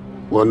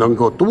我能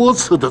够多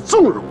次的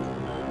纵容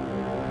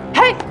你。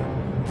嘿，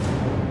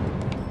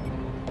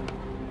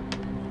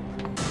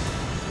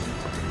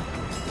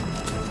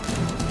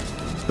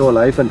给我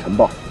来一份晨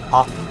报。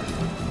好，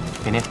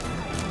给您。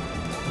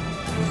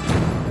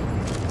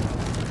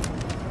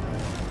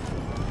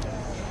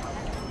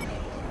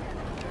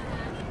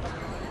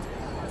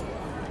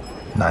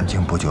南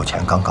京不久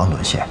前刚刚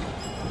沦陷，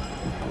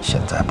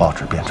现在报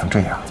纸变成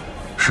这样，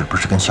是不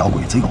是跟小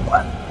鬼子有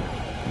关？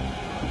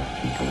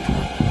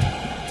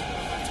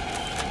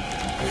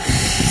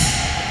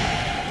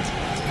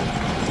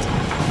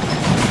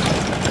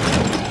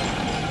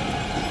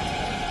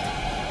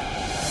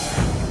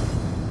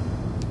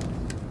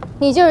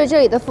你就是这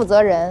里的负责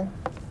人？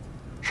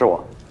是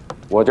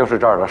我就是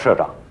这儿的社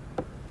长。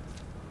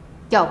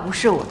要不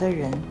是我的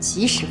人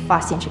及时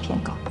发现这篇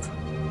稿子，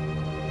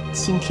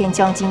今天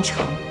江津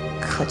城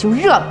可就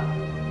热了。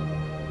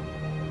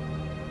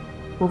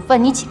我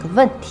问你几个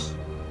问题，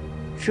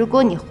如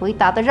果你回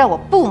答的让我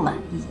不满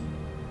意，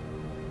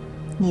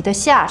你的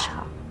下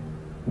场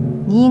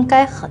你应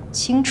该很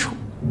清楚。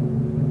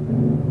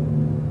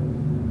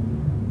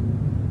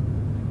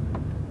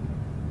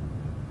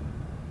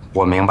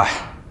我明白。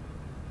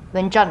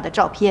文章里的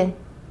照片，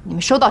你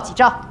们收到几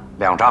张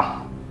？2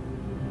张，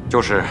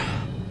就是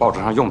报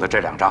纸上用的这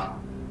2张。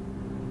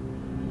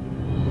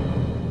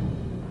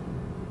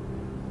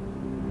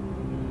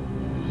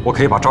我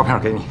可以把照片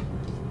给你。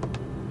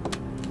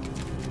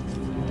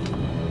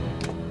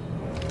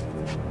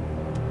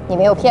你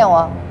没有骗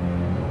我？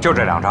就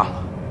这2张。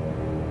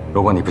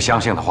如果你不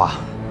相信的话，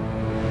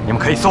你们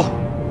可以搜。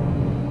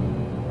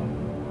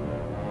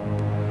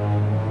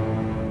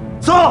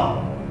搜！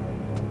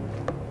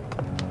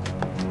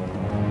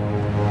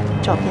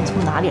照片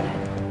从哪里来的？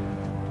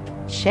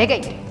谁给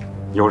你？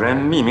有人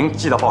匿名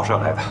寄到报社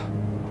来的，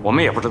我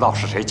们也不知道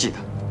是谁寄的，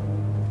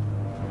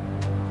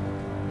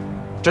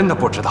真的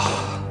不知道。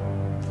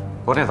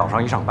昨天早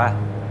上一上班，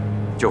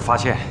就发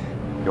现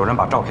有人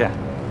把照片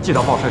寄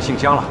到报社信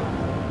箱了。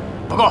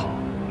报告，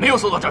没有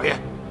收到照片。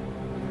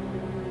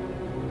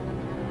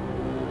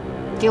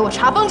给我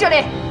查封这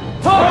里！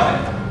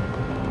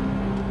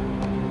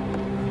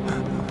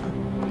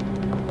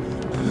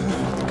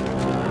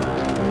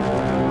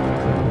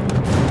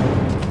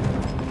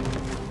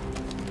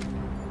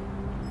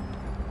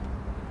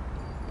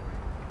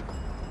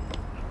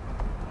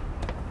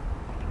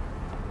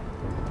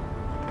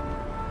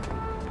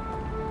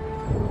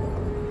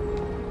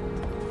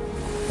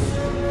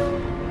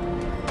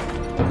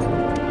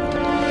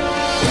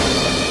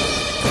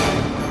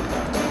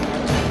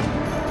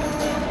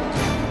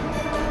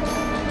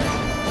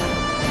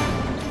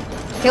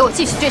给我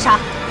继续追查。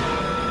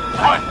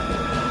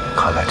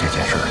看来这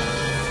件事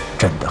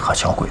真的和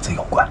小鬼子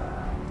有关。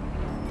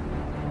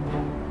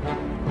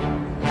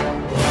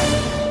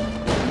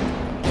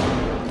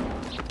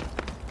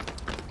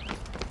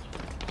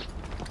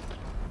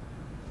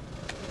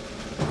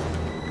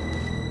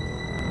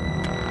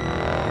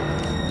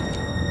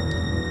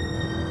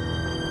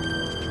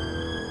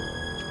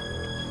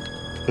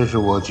这是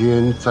我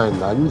军在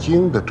南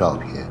京的照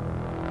片。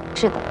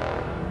是的。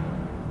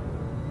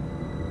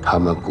他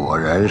们果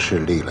然是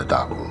立了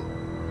大功。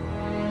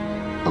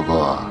不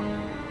过，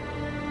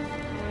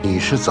你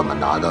是怎么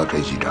拿到这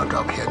几张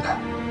照片的？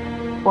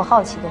我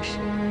好奇的是，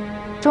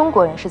中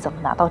国人是怎么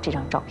拿到这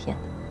张照片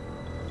的？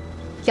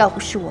要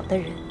不是我的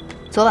人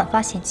昨晚发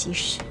现及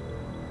时，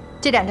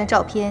这2张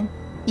照片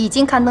已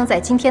经刊登在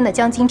今天的《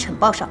江津晨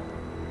报》上。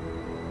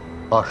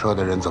报社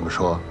的人怎么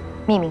说？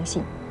匿名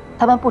信，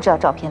他们不知道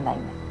照片来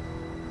源。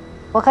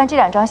我看这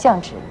2张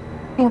相纸，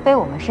并非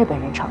我们日本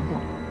人常用。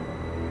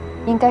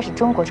应该是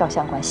中国照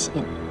相馆洗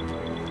印。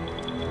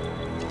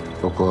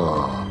不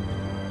过，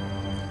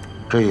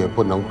这也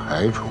不能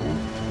排除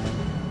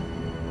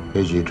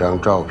这几张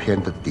照片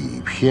的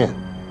底片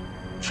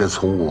是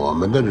从我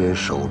们的人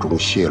手中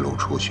泄露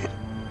出去的。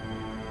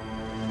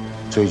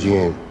最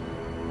近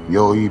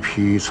有一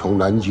批从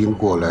南京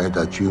过来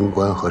的军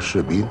官和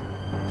士兵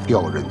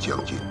调任江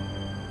津。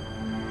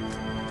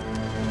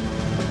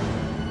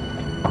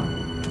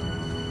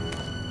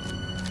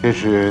这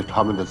是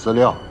他们的资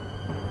料，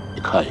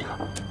你看一看。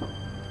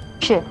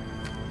是。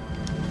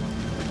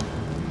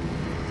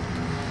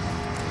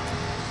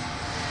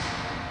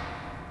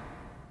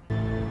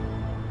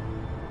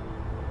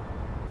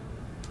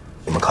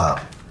你们看啊，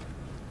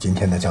今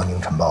天的《江津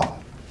晨报》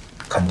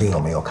肯定有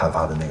没有刊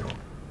发的内容。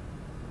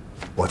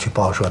我去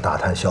报社打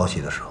探消息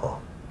的时候，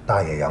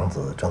大野洋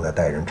子正在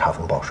带人查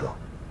封报社。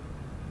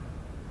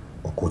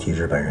我估计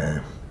日本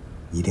人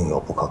一定有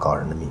不可告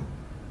人的秘密。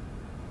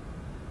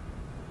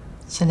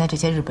现在这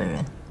些日本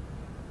人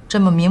这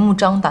么明目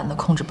张胆地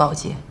控制报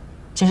界，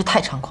真是太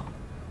猖狂了。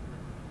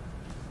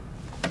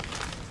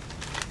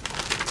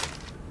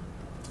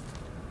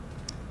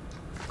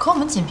可我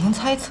们仅凭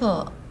猜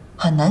测，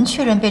很难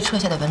确认被撤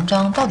下的文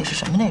章到底是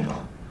什么内容。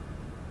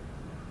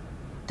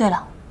对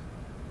了，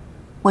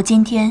我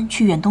今天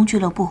去远东俱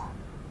乐部，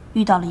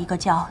遇到了一个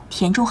叫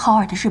田中浩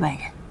二的日本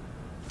人。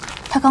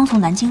他刚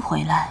从南京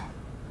回来，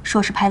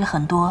说是拍了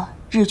很多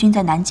日军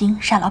在南京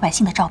杀老百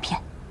姓的照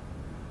片。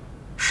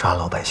杀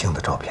老百姓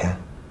的照片？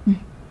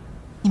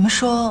你们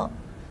说，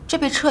这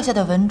被撤下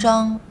的文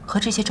章和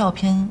这些照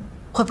片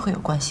会不会有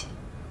关系？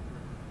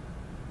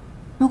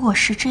如果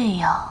是这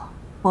样，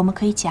我们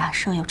可以假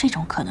设有这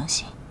种可能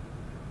性：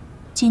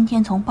今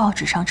天从报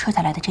纸上撤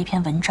下来的这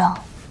篇文章，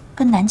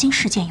跟南京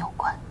事件有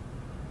关。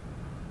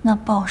那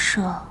报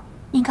社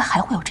应该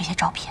还会有这些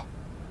照片。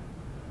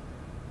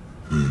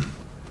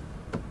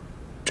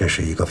这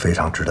是一个非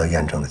常值得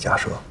验证的假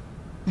设。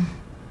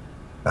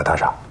娜塔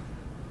莎，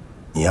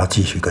你要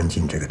继续跟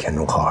进这个田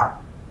中浩二，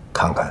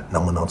看看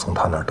能不能从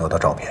他那儿得到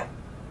照片。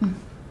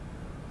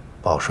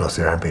报社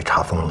虽然被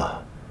查封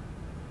了，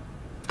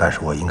但是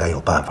我应该有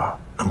办法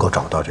能够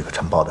找到这个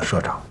晨报的社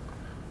长，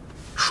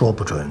说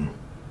不准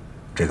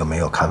这个没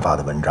有刊发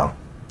的文章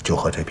就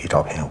和这批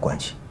照片有关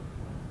系。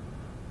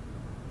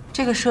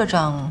这个社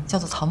长叫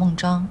做曹孟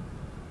章，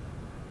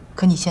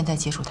可你现在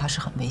接触他是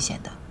很危险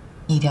的，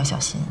你一定要小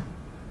心。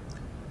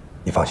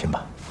你放心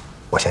吧，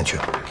我先去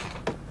了。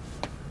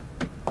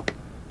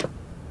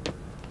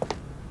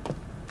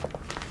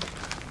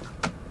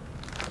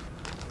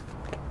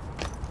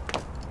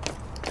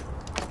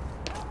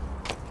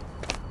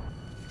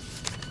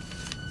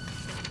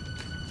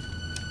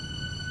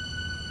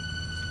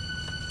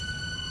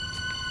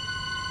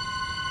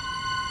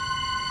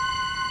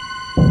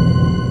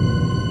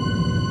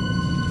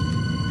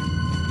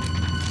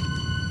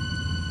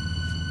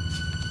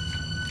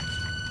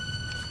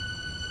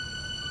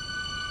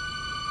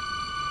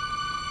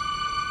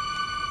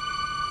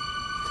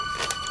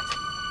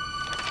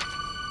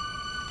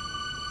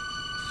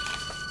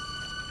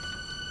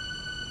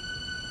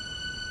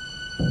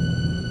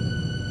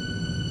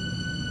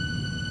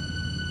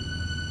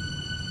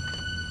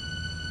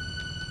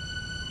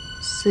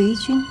随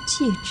军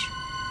戒指。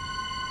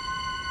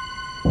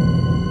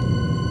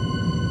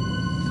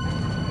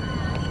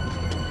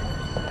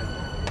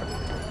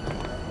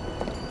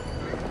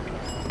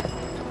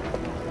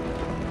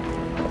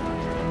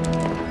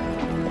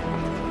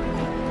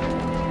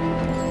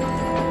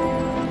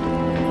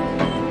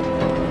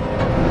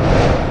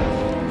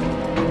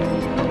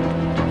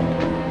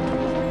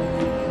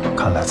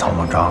看来曹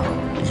孟章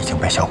已经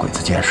被小鬼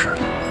子监视了。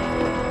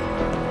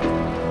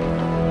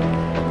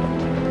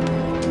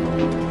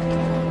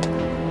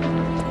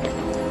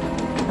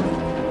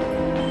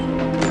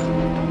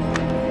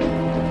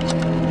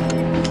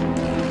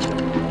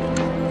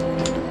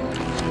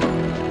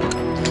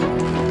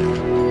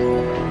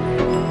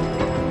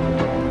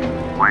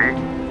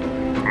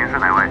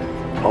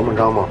曹孟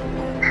章吗？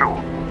是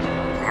我。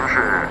您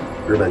是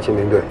日本亲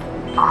兵队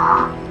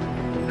啊？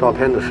照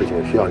片的事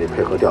情需要你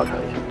配合调查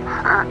一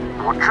下。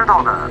我知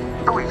道的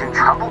都已经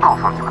全部告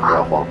诉你们了。不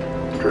要慌，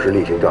这是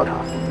例行调查。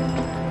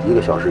1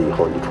个小时以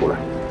后你出来，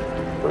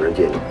有人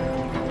接你。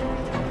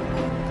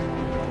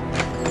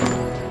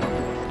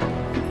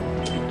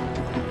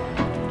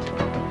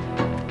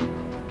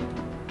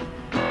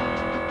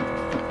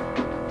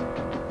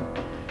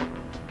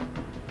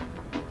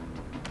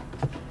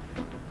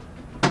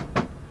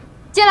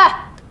进来。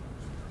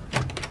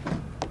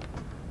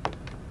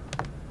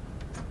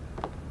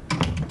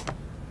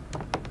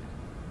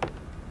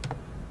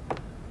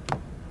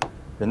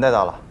人带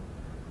到了。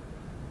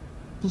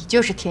你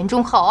就是田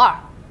中浩二？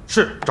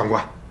是，长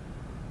官。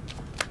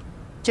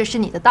这是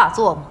你的大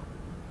作吗？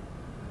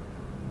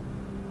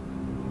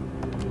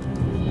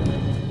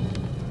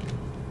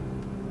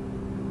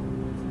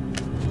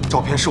照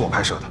片是我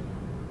拍摄的。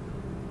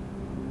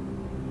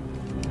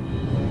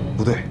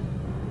不对，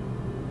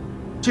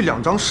这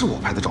2张是我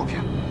拍的照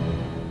片，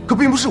可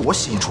并不是我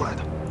洗印出来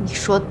的。你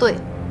说对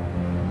了，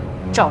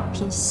照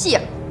片泄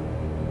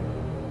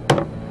露。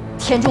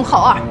田中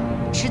浩二，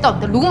你知道你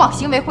的鲁莽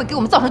行为会给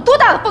我们造成多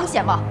大的风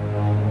险吗？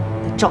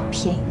你的照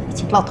片已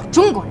经落到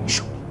中国人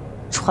手里，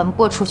传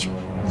播出去，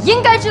你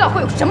应该知道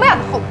会有什么样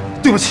的后果。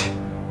对不起，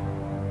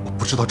我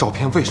不知道照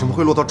片为什么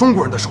会落到中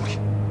国人的手里。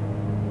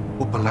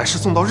我本来是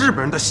送到日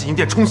本人的洗衣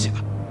店冲洗的。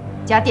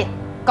家店，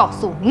告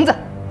诉我名字。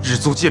日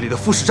租界里的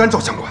富士山照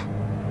相馆。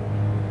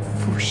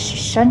富士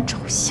山照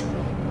相。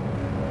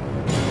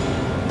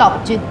道本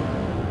君，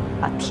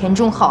把田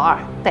中浩二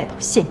带到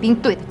宪兵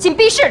队的禁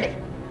闭室里。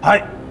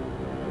嗨，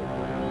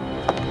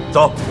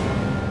走。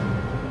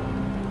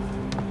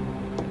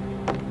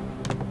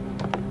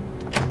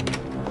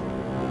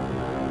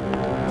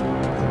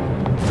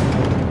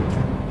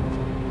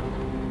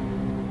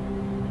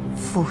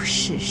富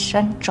士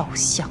山照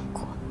相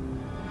馆。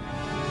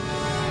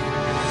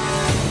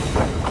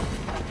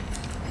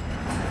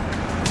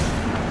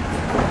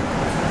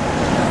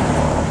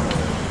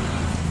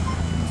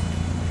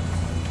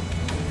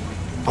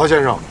陶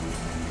先生，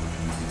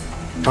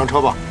上车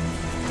吧。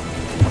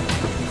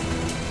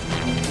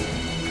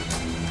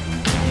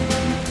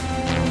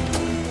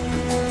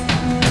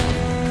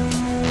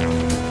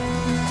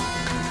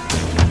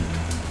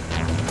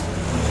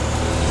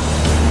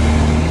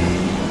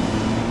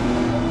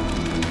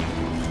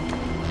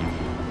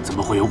怎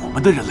么会有我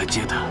们的人来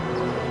接他？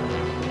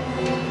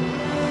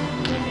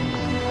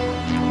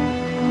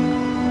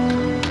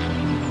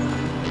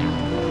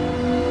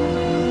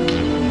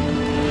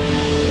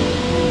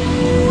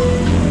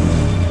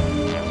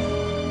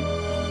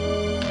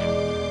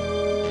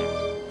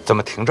怎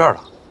么停这儿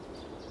了？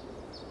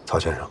曹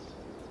先生，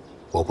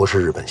我不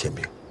是日本宪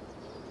兵，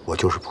我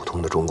就是普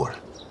通的中国人。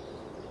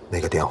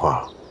那个电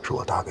话是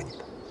我打给你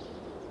的。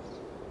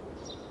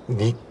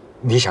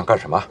你想干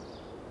什么？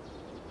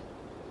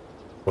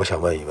我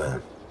想问一问，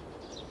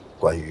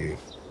关于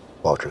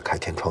报纸开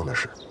天窗的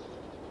事，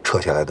撤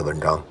下来的文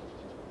章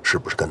是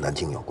不是跟南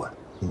京有关？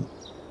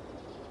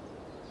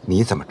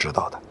你怎么知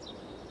道的？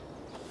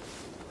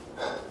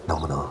能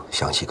不能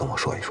详细跟我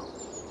说一说？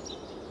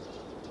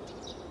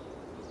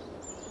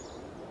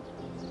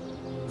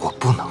我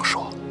不能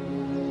说，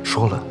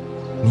说了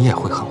你也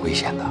会很危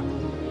险的。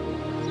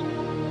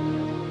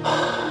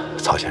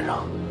曹先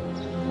生，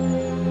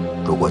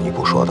如果你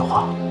不说的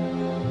话，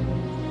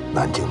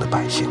南京的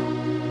百姓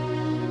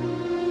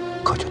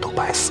可就都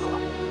白死了。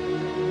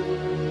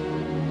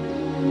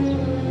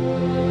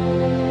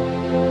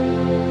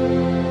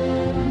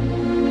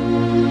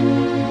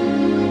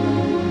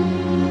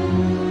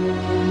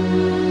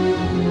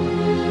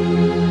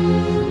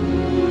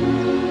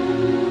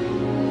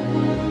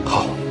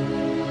好，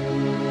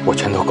我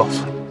全都告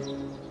诉你。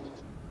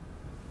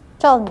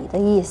照你的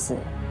意思，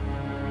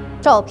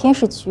照片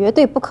是绝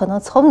对不可能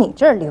从你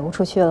这儿流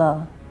出去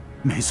了。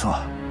没错。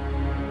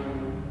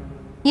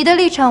你的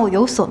立场我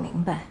有所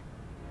明白。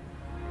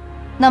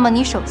那么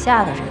你手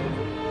下的人，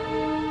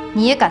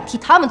你也敢替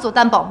他们做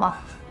担保吗？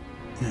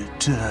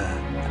这……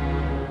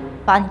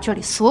把你这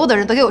里所有的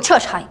人都给我彻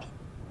查一遍，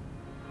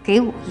给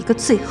我一个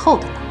最后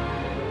的答案。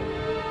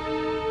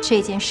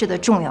这件事的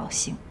重要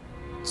性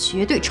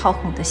绝对超乎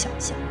你的想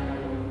象，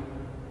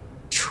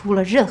出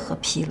了任何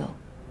纰漏，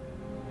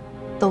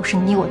都是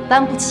你我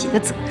担不起的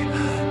责任。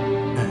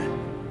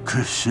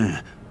可是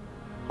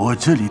我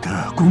这里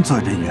的工作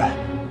人员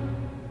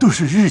都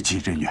是日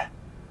籍人员，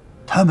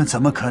他们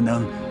怎么可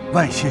能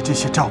外泄这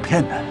些照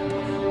片呢？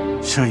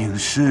摄影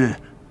师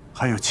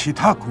还有其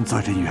他工作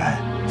人员。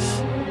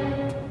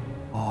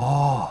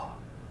哦，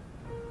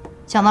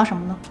想到什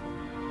么呢？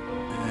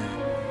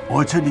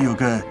我这里有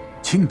个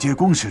清洁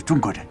工是中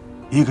国人，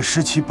一个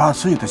17、18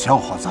岁的小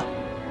伙子，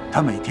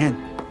他每天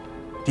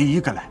第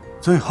一个来，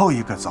最后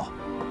一个走。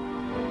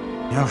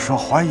要说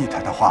怀疑他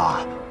的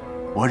话，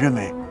我认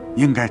为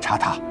应该查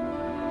他。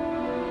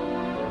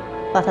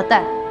把他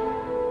带来。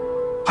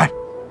嗨，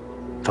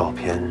照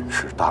片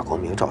是大光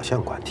明照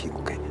相馆提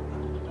供给您的，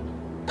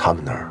他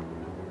们那儿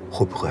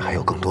会不会还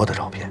有更多的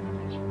照片？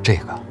这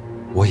个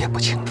我也不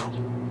清楚。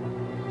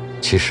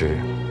其实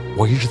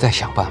我一直在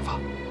想办法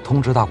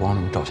通知大光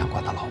明照相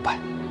馆的老板，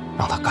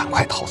让他赶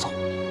快逃走，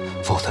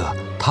否则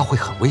他会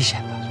很危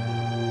险的。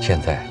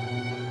现在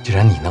既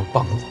然你能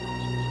帮我，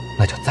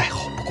那就再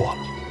好不过了。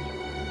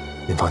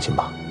您放心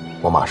吧，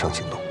我马上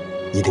行动，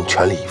一定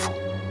全力以赴。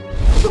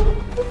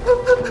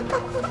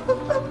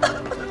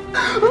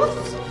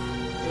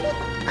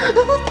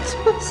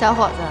小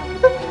伙子，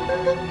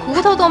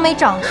骨头都没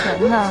长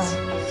全呢，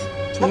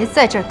别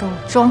在这儿跟我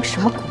装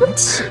什么骨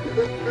气。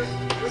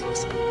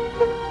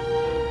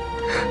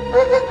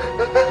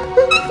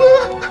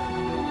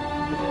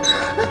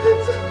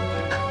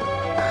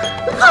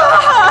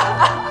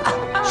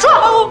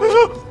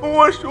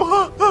我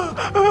说，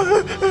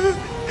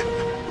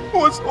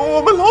我从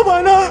我们老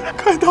板那儿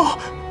看到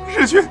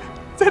日军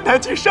在南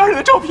京杀人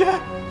的照片，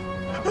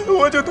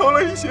我就偷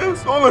了一些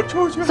送了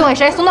出去。送给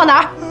谁？送到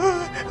哪儿？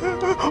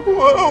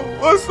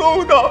我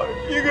送到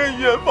一个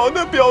远方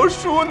的表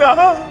叔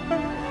那，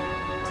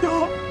叫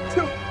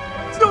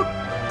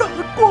大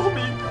光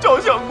明照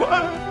相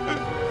馆。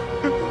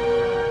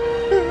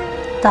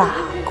大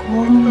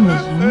光明。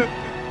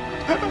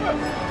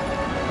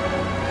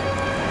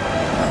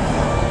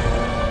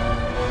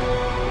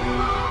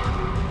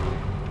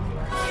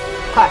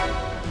快，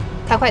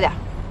开快点！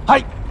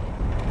嗨。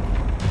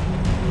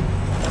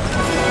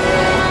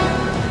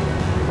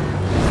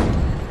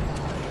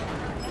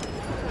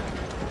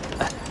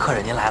客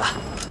人您来了。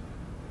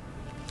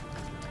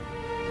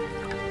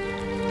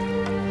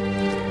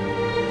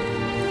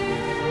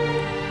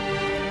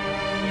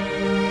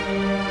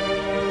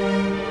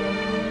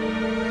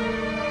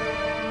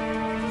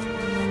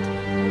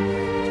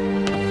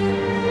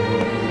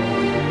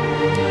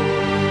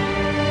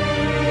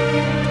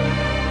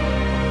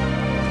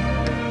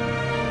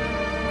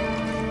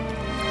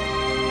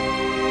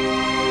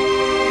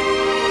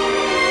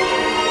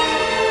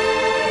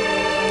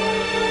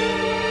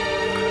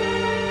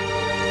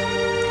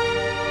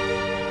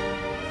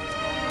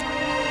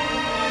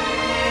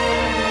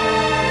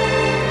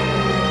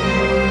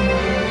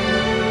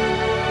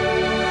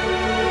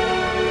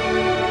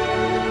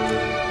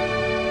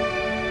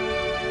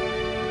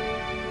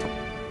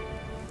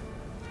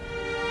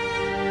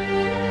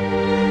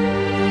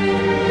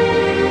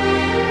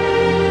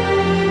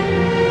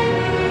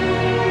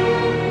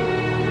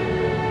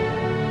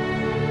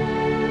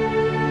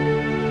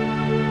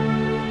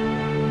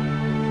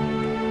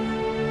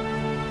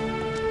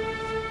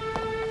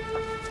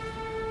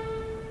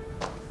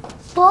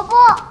伯伯，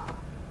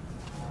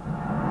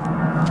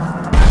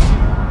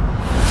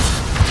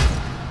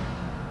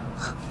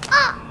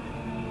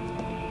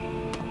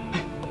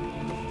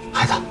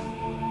孩子，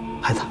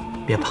孩子，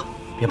别怕，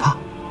别怕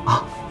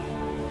啊！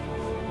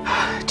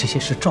这些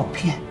是照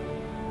片，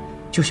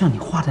就像你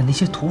画的那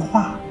些图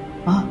画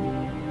啊，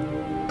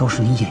都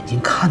是你眼睛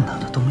看到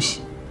的东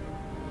西。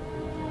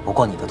不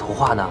过你的图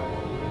画呢，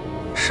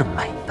是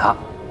美的，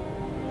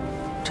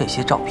这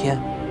些照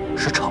片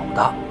是丑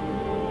的。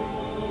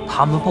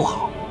他们不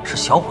好，是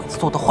小鬼子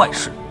做的坏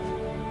事。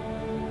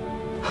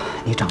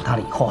你长大了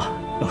以后啊，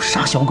要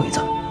杀小鬼子，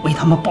为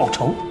他们报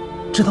仇，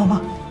知道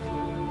吗？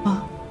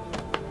啊，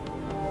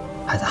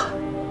孩子，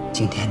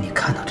今天你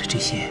看到的这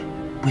些，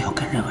不要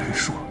跟任何人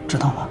说，知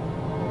道吗？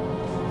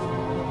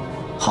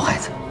好孩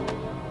子，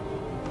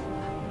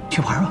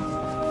去玩吧，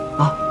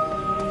啊。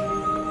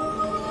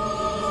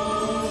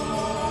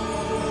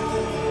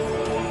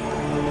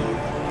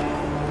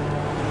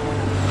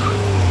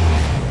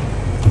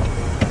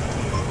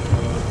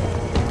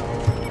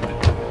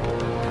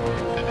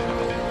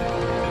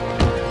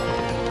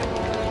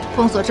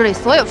封锁这里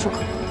所有出口，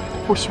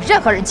不许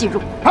任何人进入。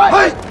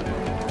嗨！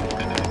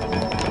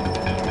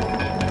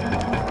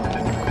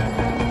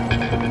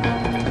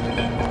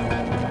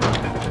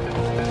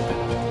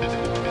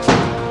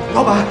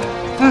老板，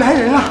来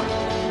人了！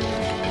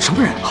什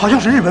么人？好像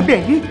是日本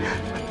便衣。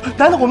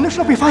难道我们的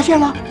设备发现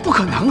了？不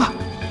可能啊！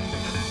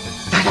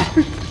来来，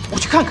我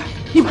去看看。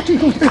你把这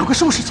东西赶快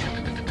收拾起来。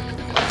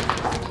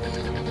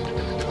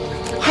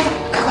孩子，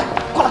快快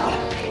过来过来！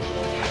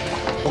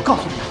我告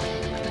诉你啊，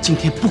今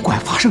天不管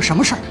发生什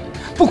么事儿，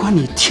不管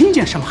你听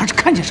见什么还是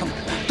看见什么，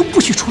都不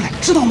许出来，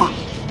知道吗？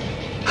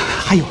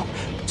还有，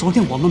昨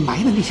天我们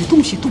埋的那些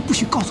东西都不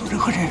许告诉任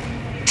何人，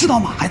知道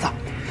吗，孩子？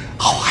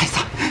好孩子。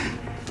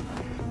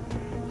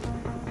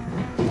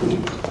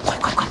快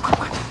快快快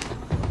快！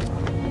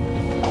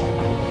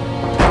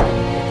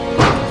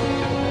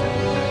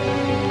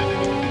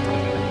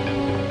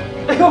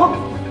哎呦，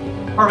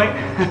二位，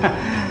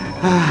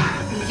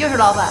你就是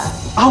老板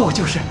啊，我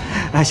就是。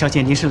小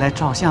姐，您是来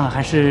照相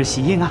还是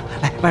洗印啊？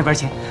来，外边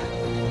请。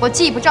我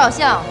既不照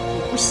相，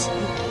也不洗，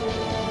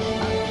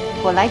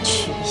我来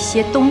取一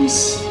些东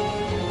西。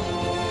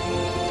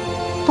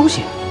东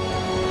西？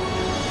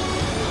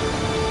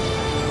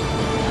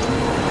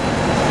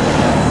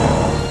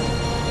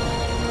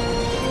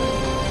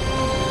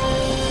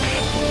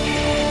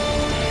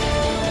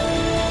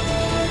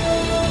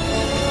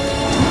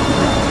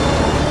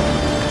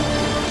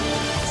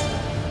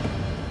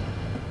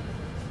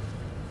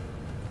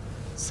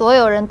所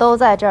有人都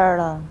在这儿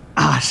了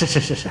啊！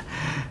是，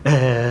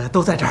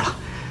都在这儿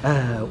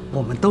了。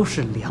我们都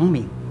是良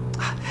民，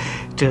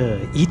这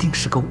一定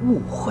是个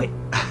误会。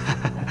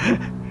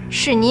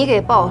是你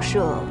给报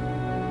社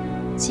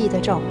寄的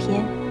照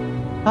片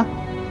啊？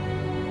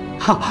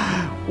哈，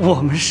我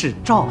们是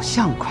照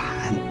相馆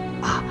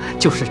啊，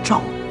就是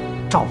照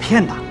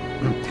片呐。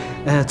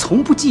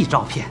从不寄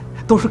照片，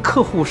都是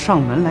客户上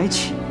门来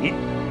取。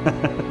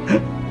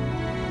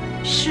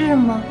是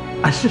吗？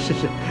啊，是。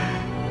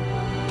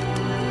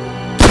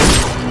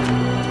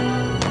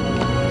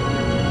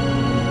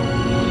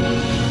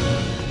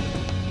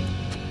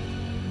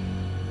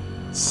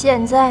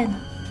现在呢？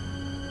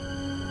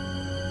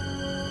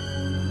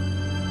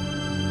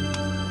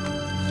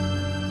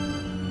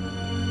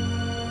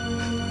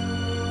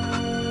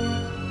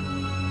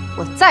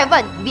我再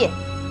问你一遍，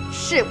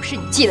是不是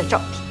你寄的照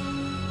片？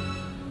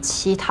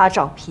其他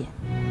照片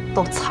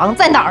都藏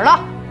在哪儿了？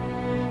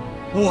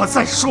我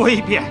再说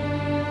一遍，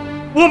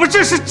我们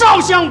这是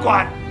照相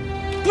馆，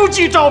不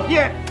寄照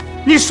片。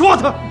你说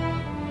的，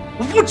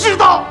我不知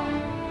道。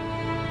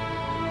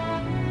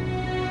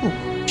不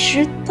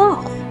知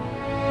道。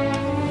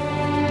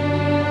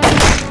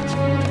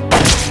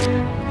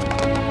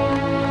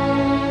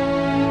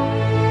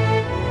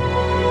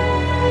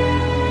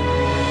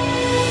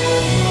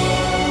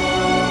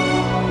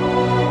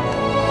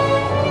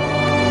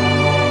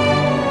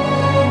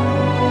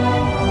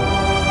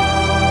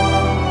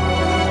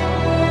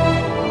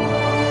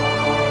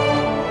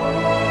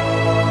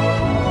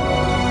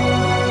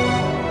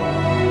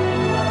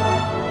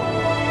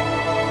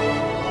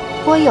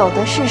有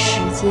的是时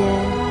间，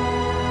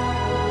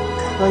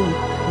可以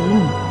陪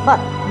你慢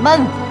慢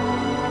玩。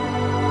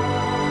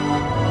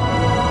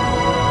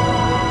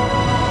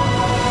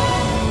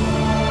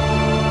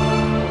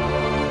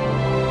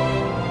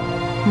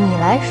你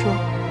来说。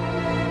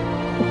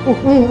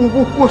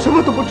我什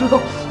么都不知道，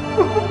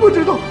我不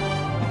知道。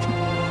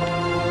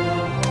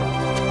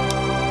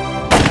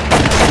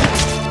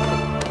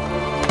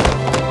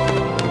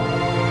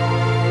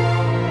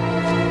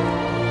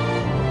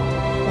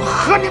我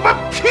和你们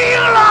拼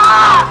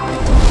了！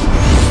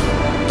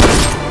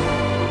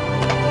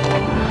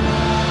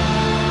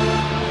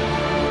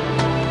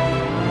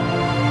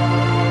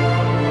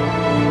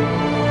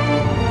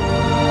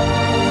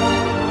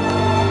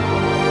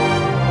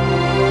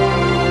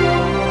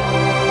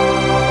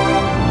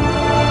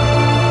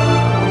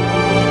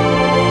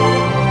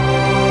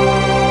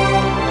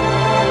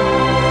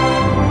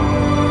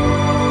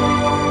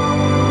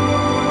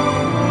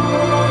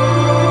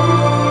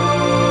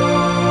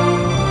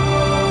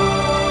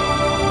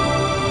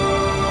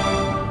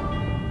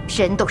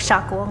人都杀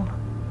光了，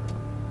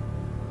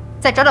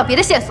再找找别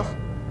的线索，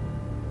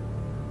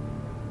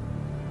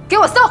给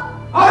我搜！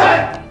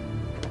哎！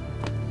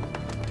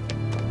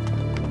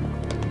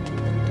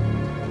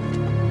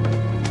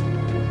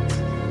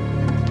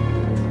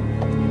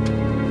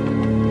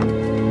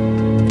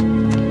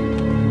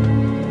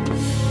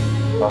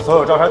把所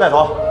有照片带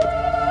走。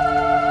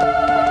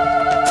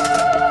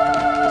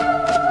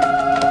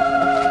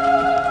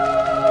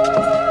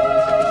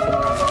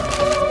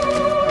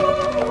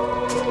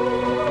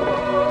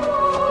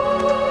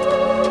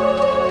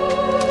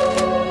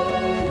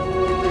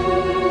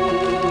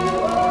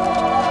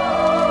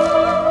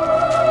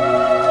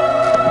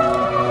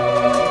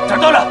找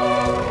到了。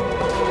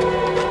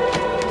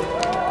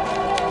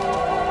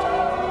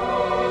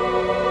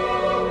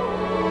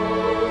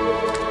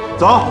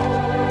走。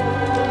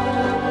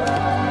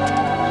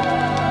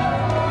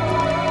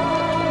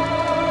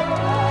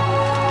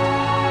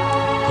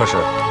可是，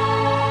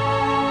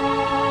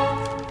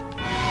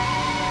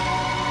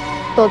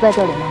都在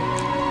这里吗？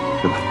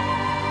是的。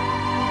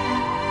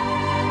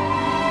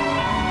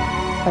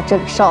把这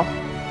里烧了，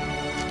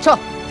烧！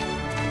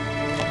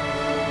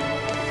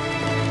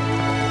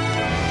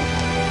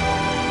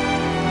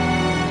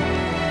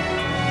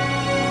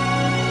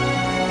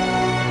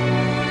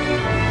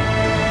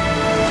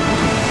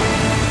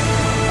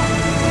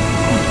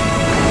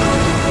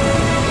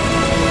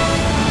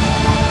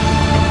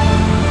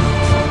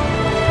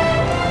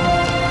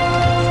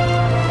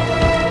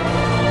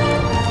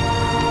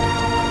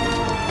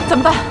怎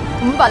么办？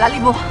我们把来历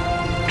部。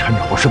趁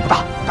着火势不大，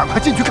赶快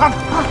进去看看。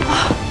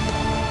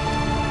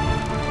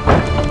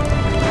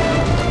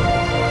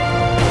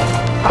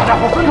大家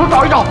伙分头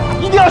找一找，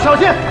一定要小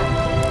心。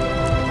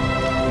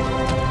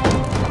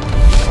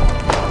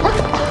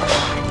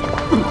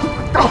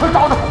赶快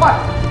找得快！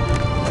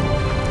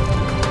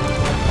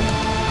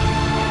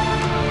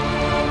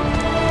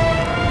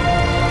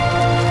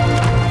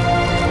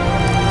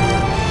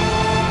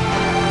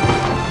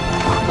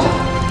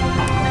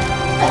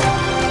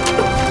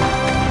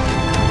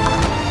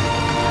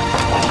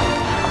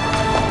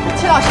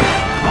齐老师，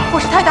火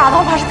势太大了，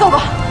我们还是走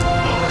吧。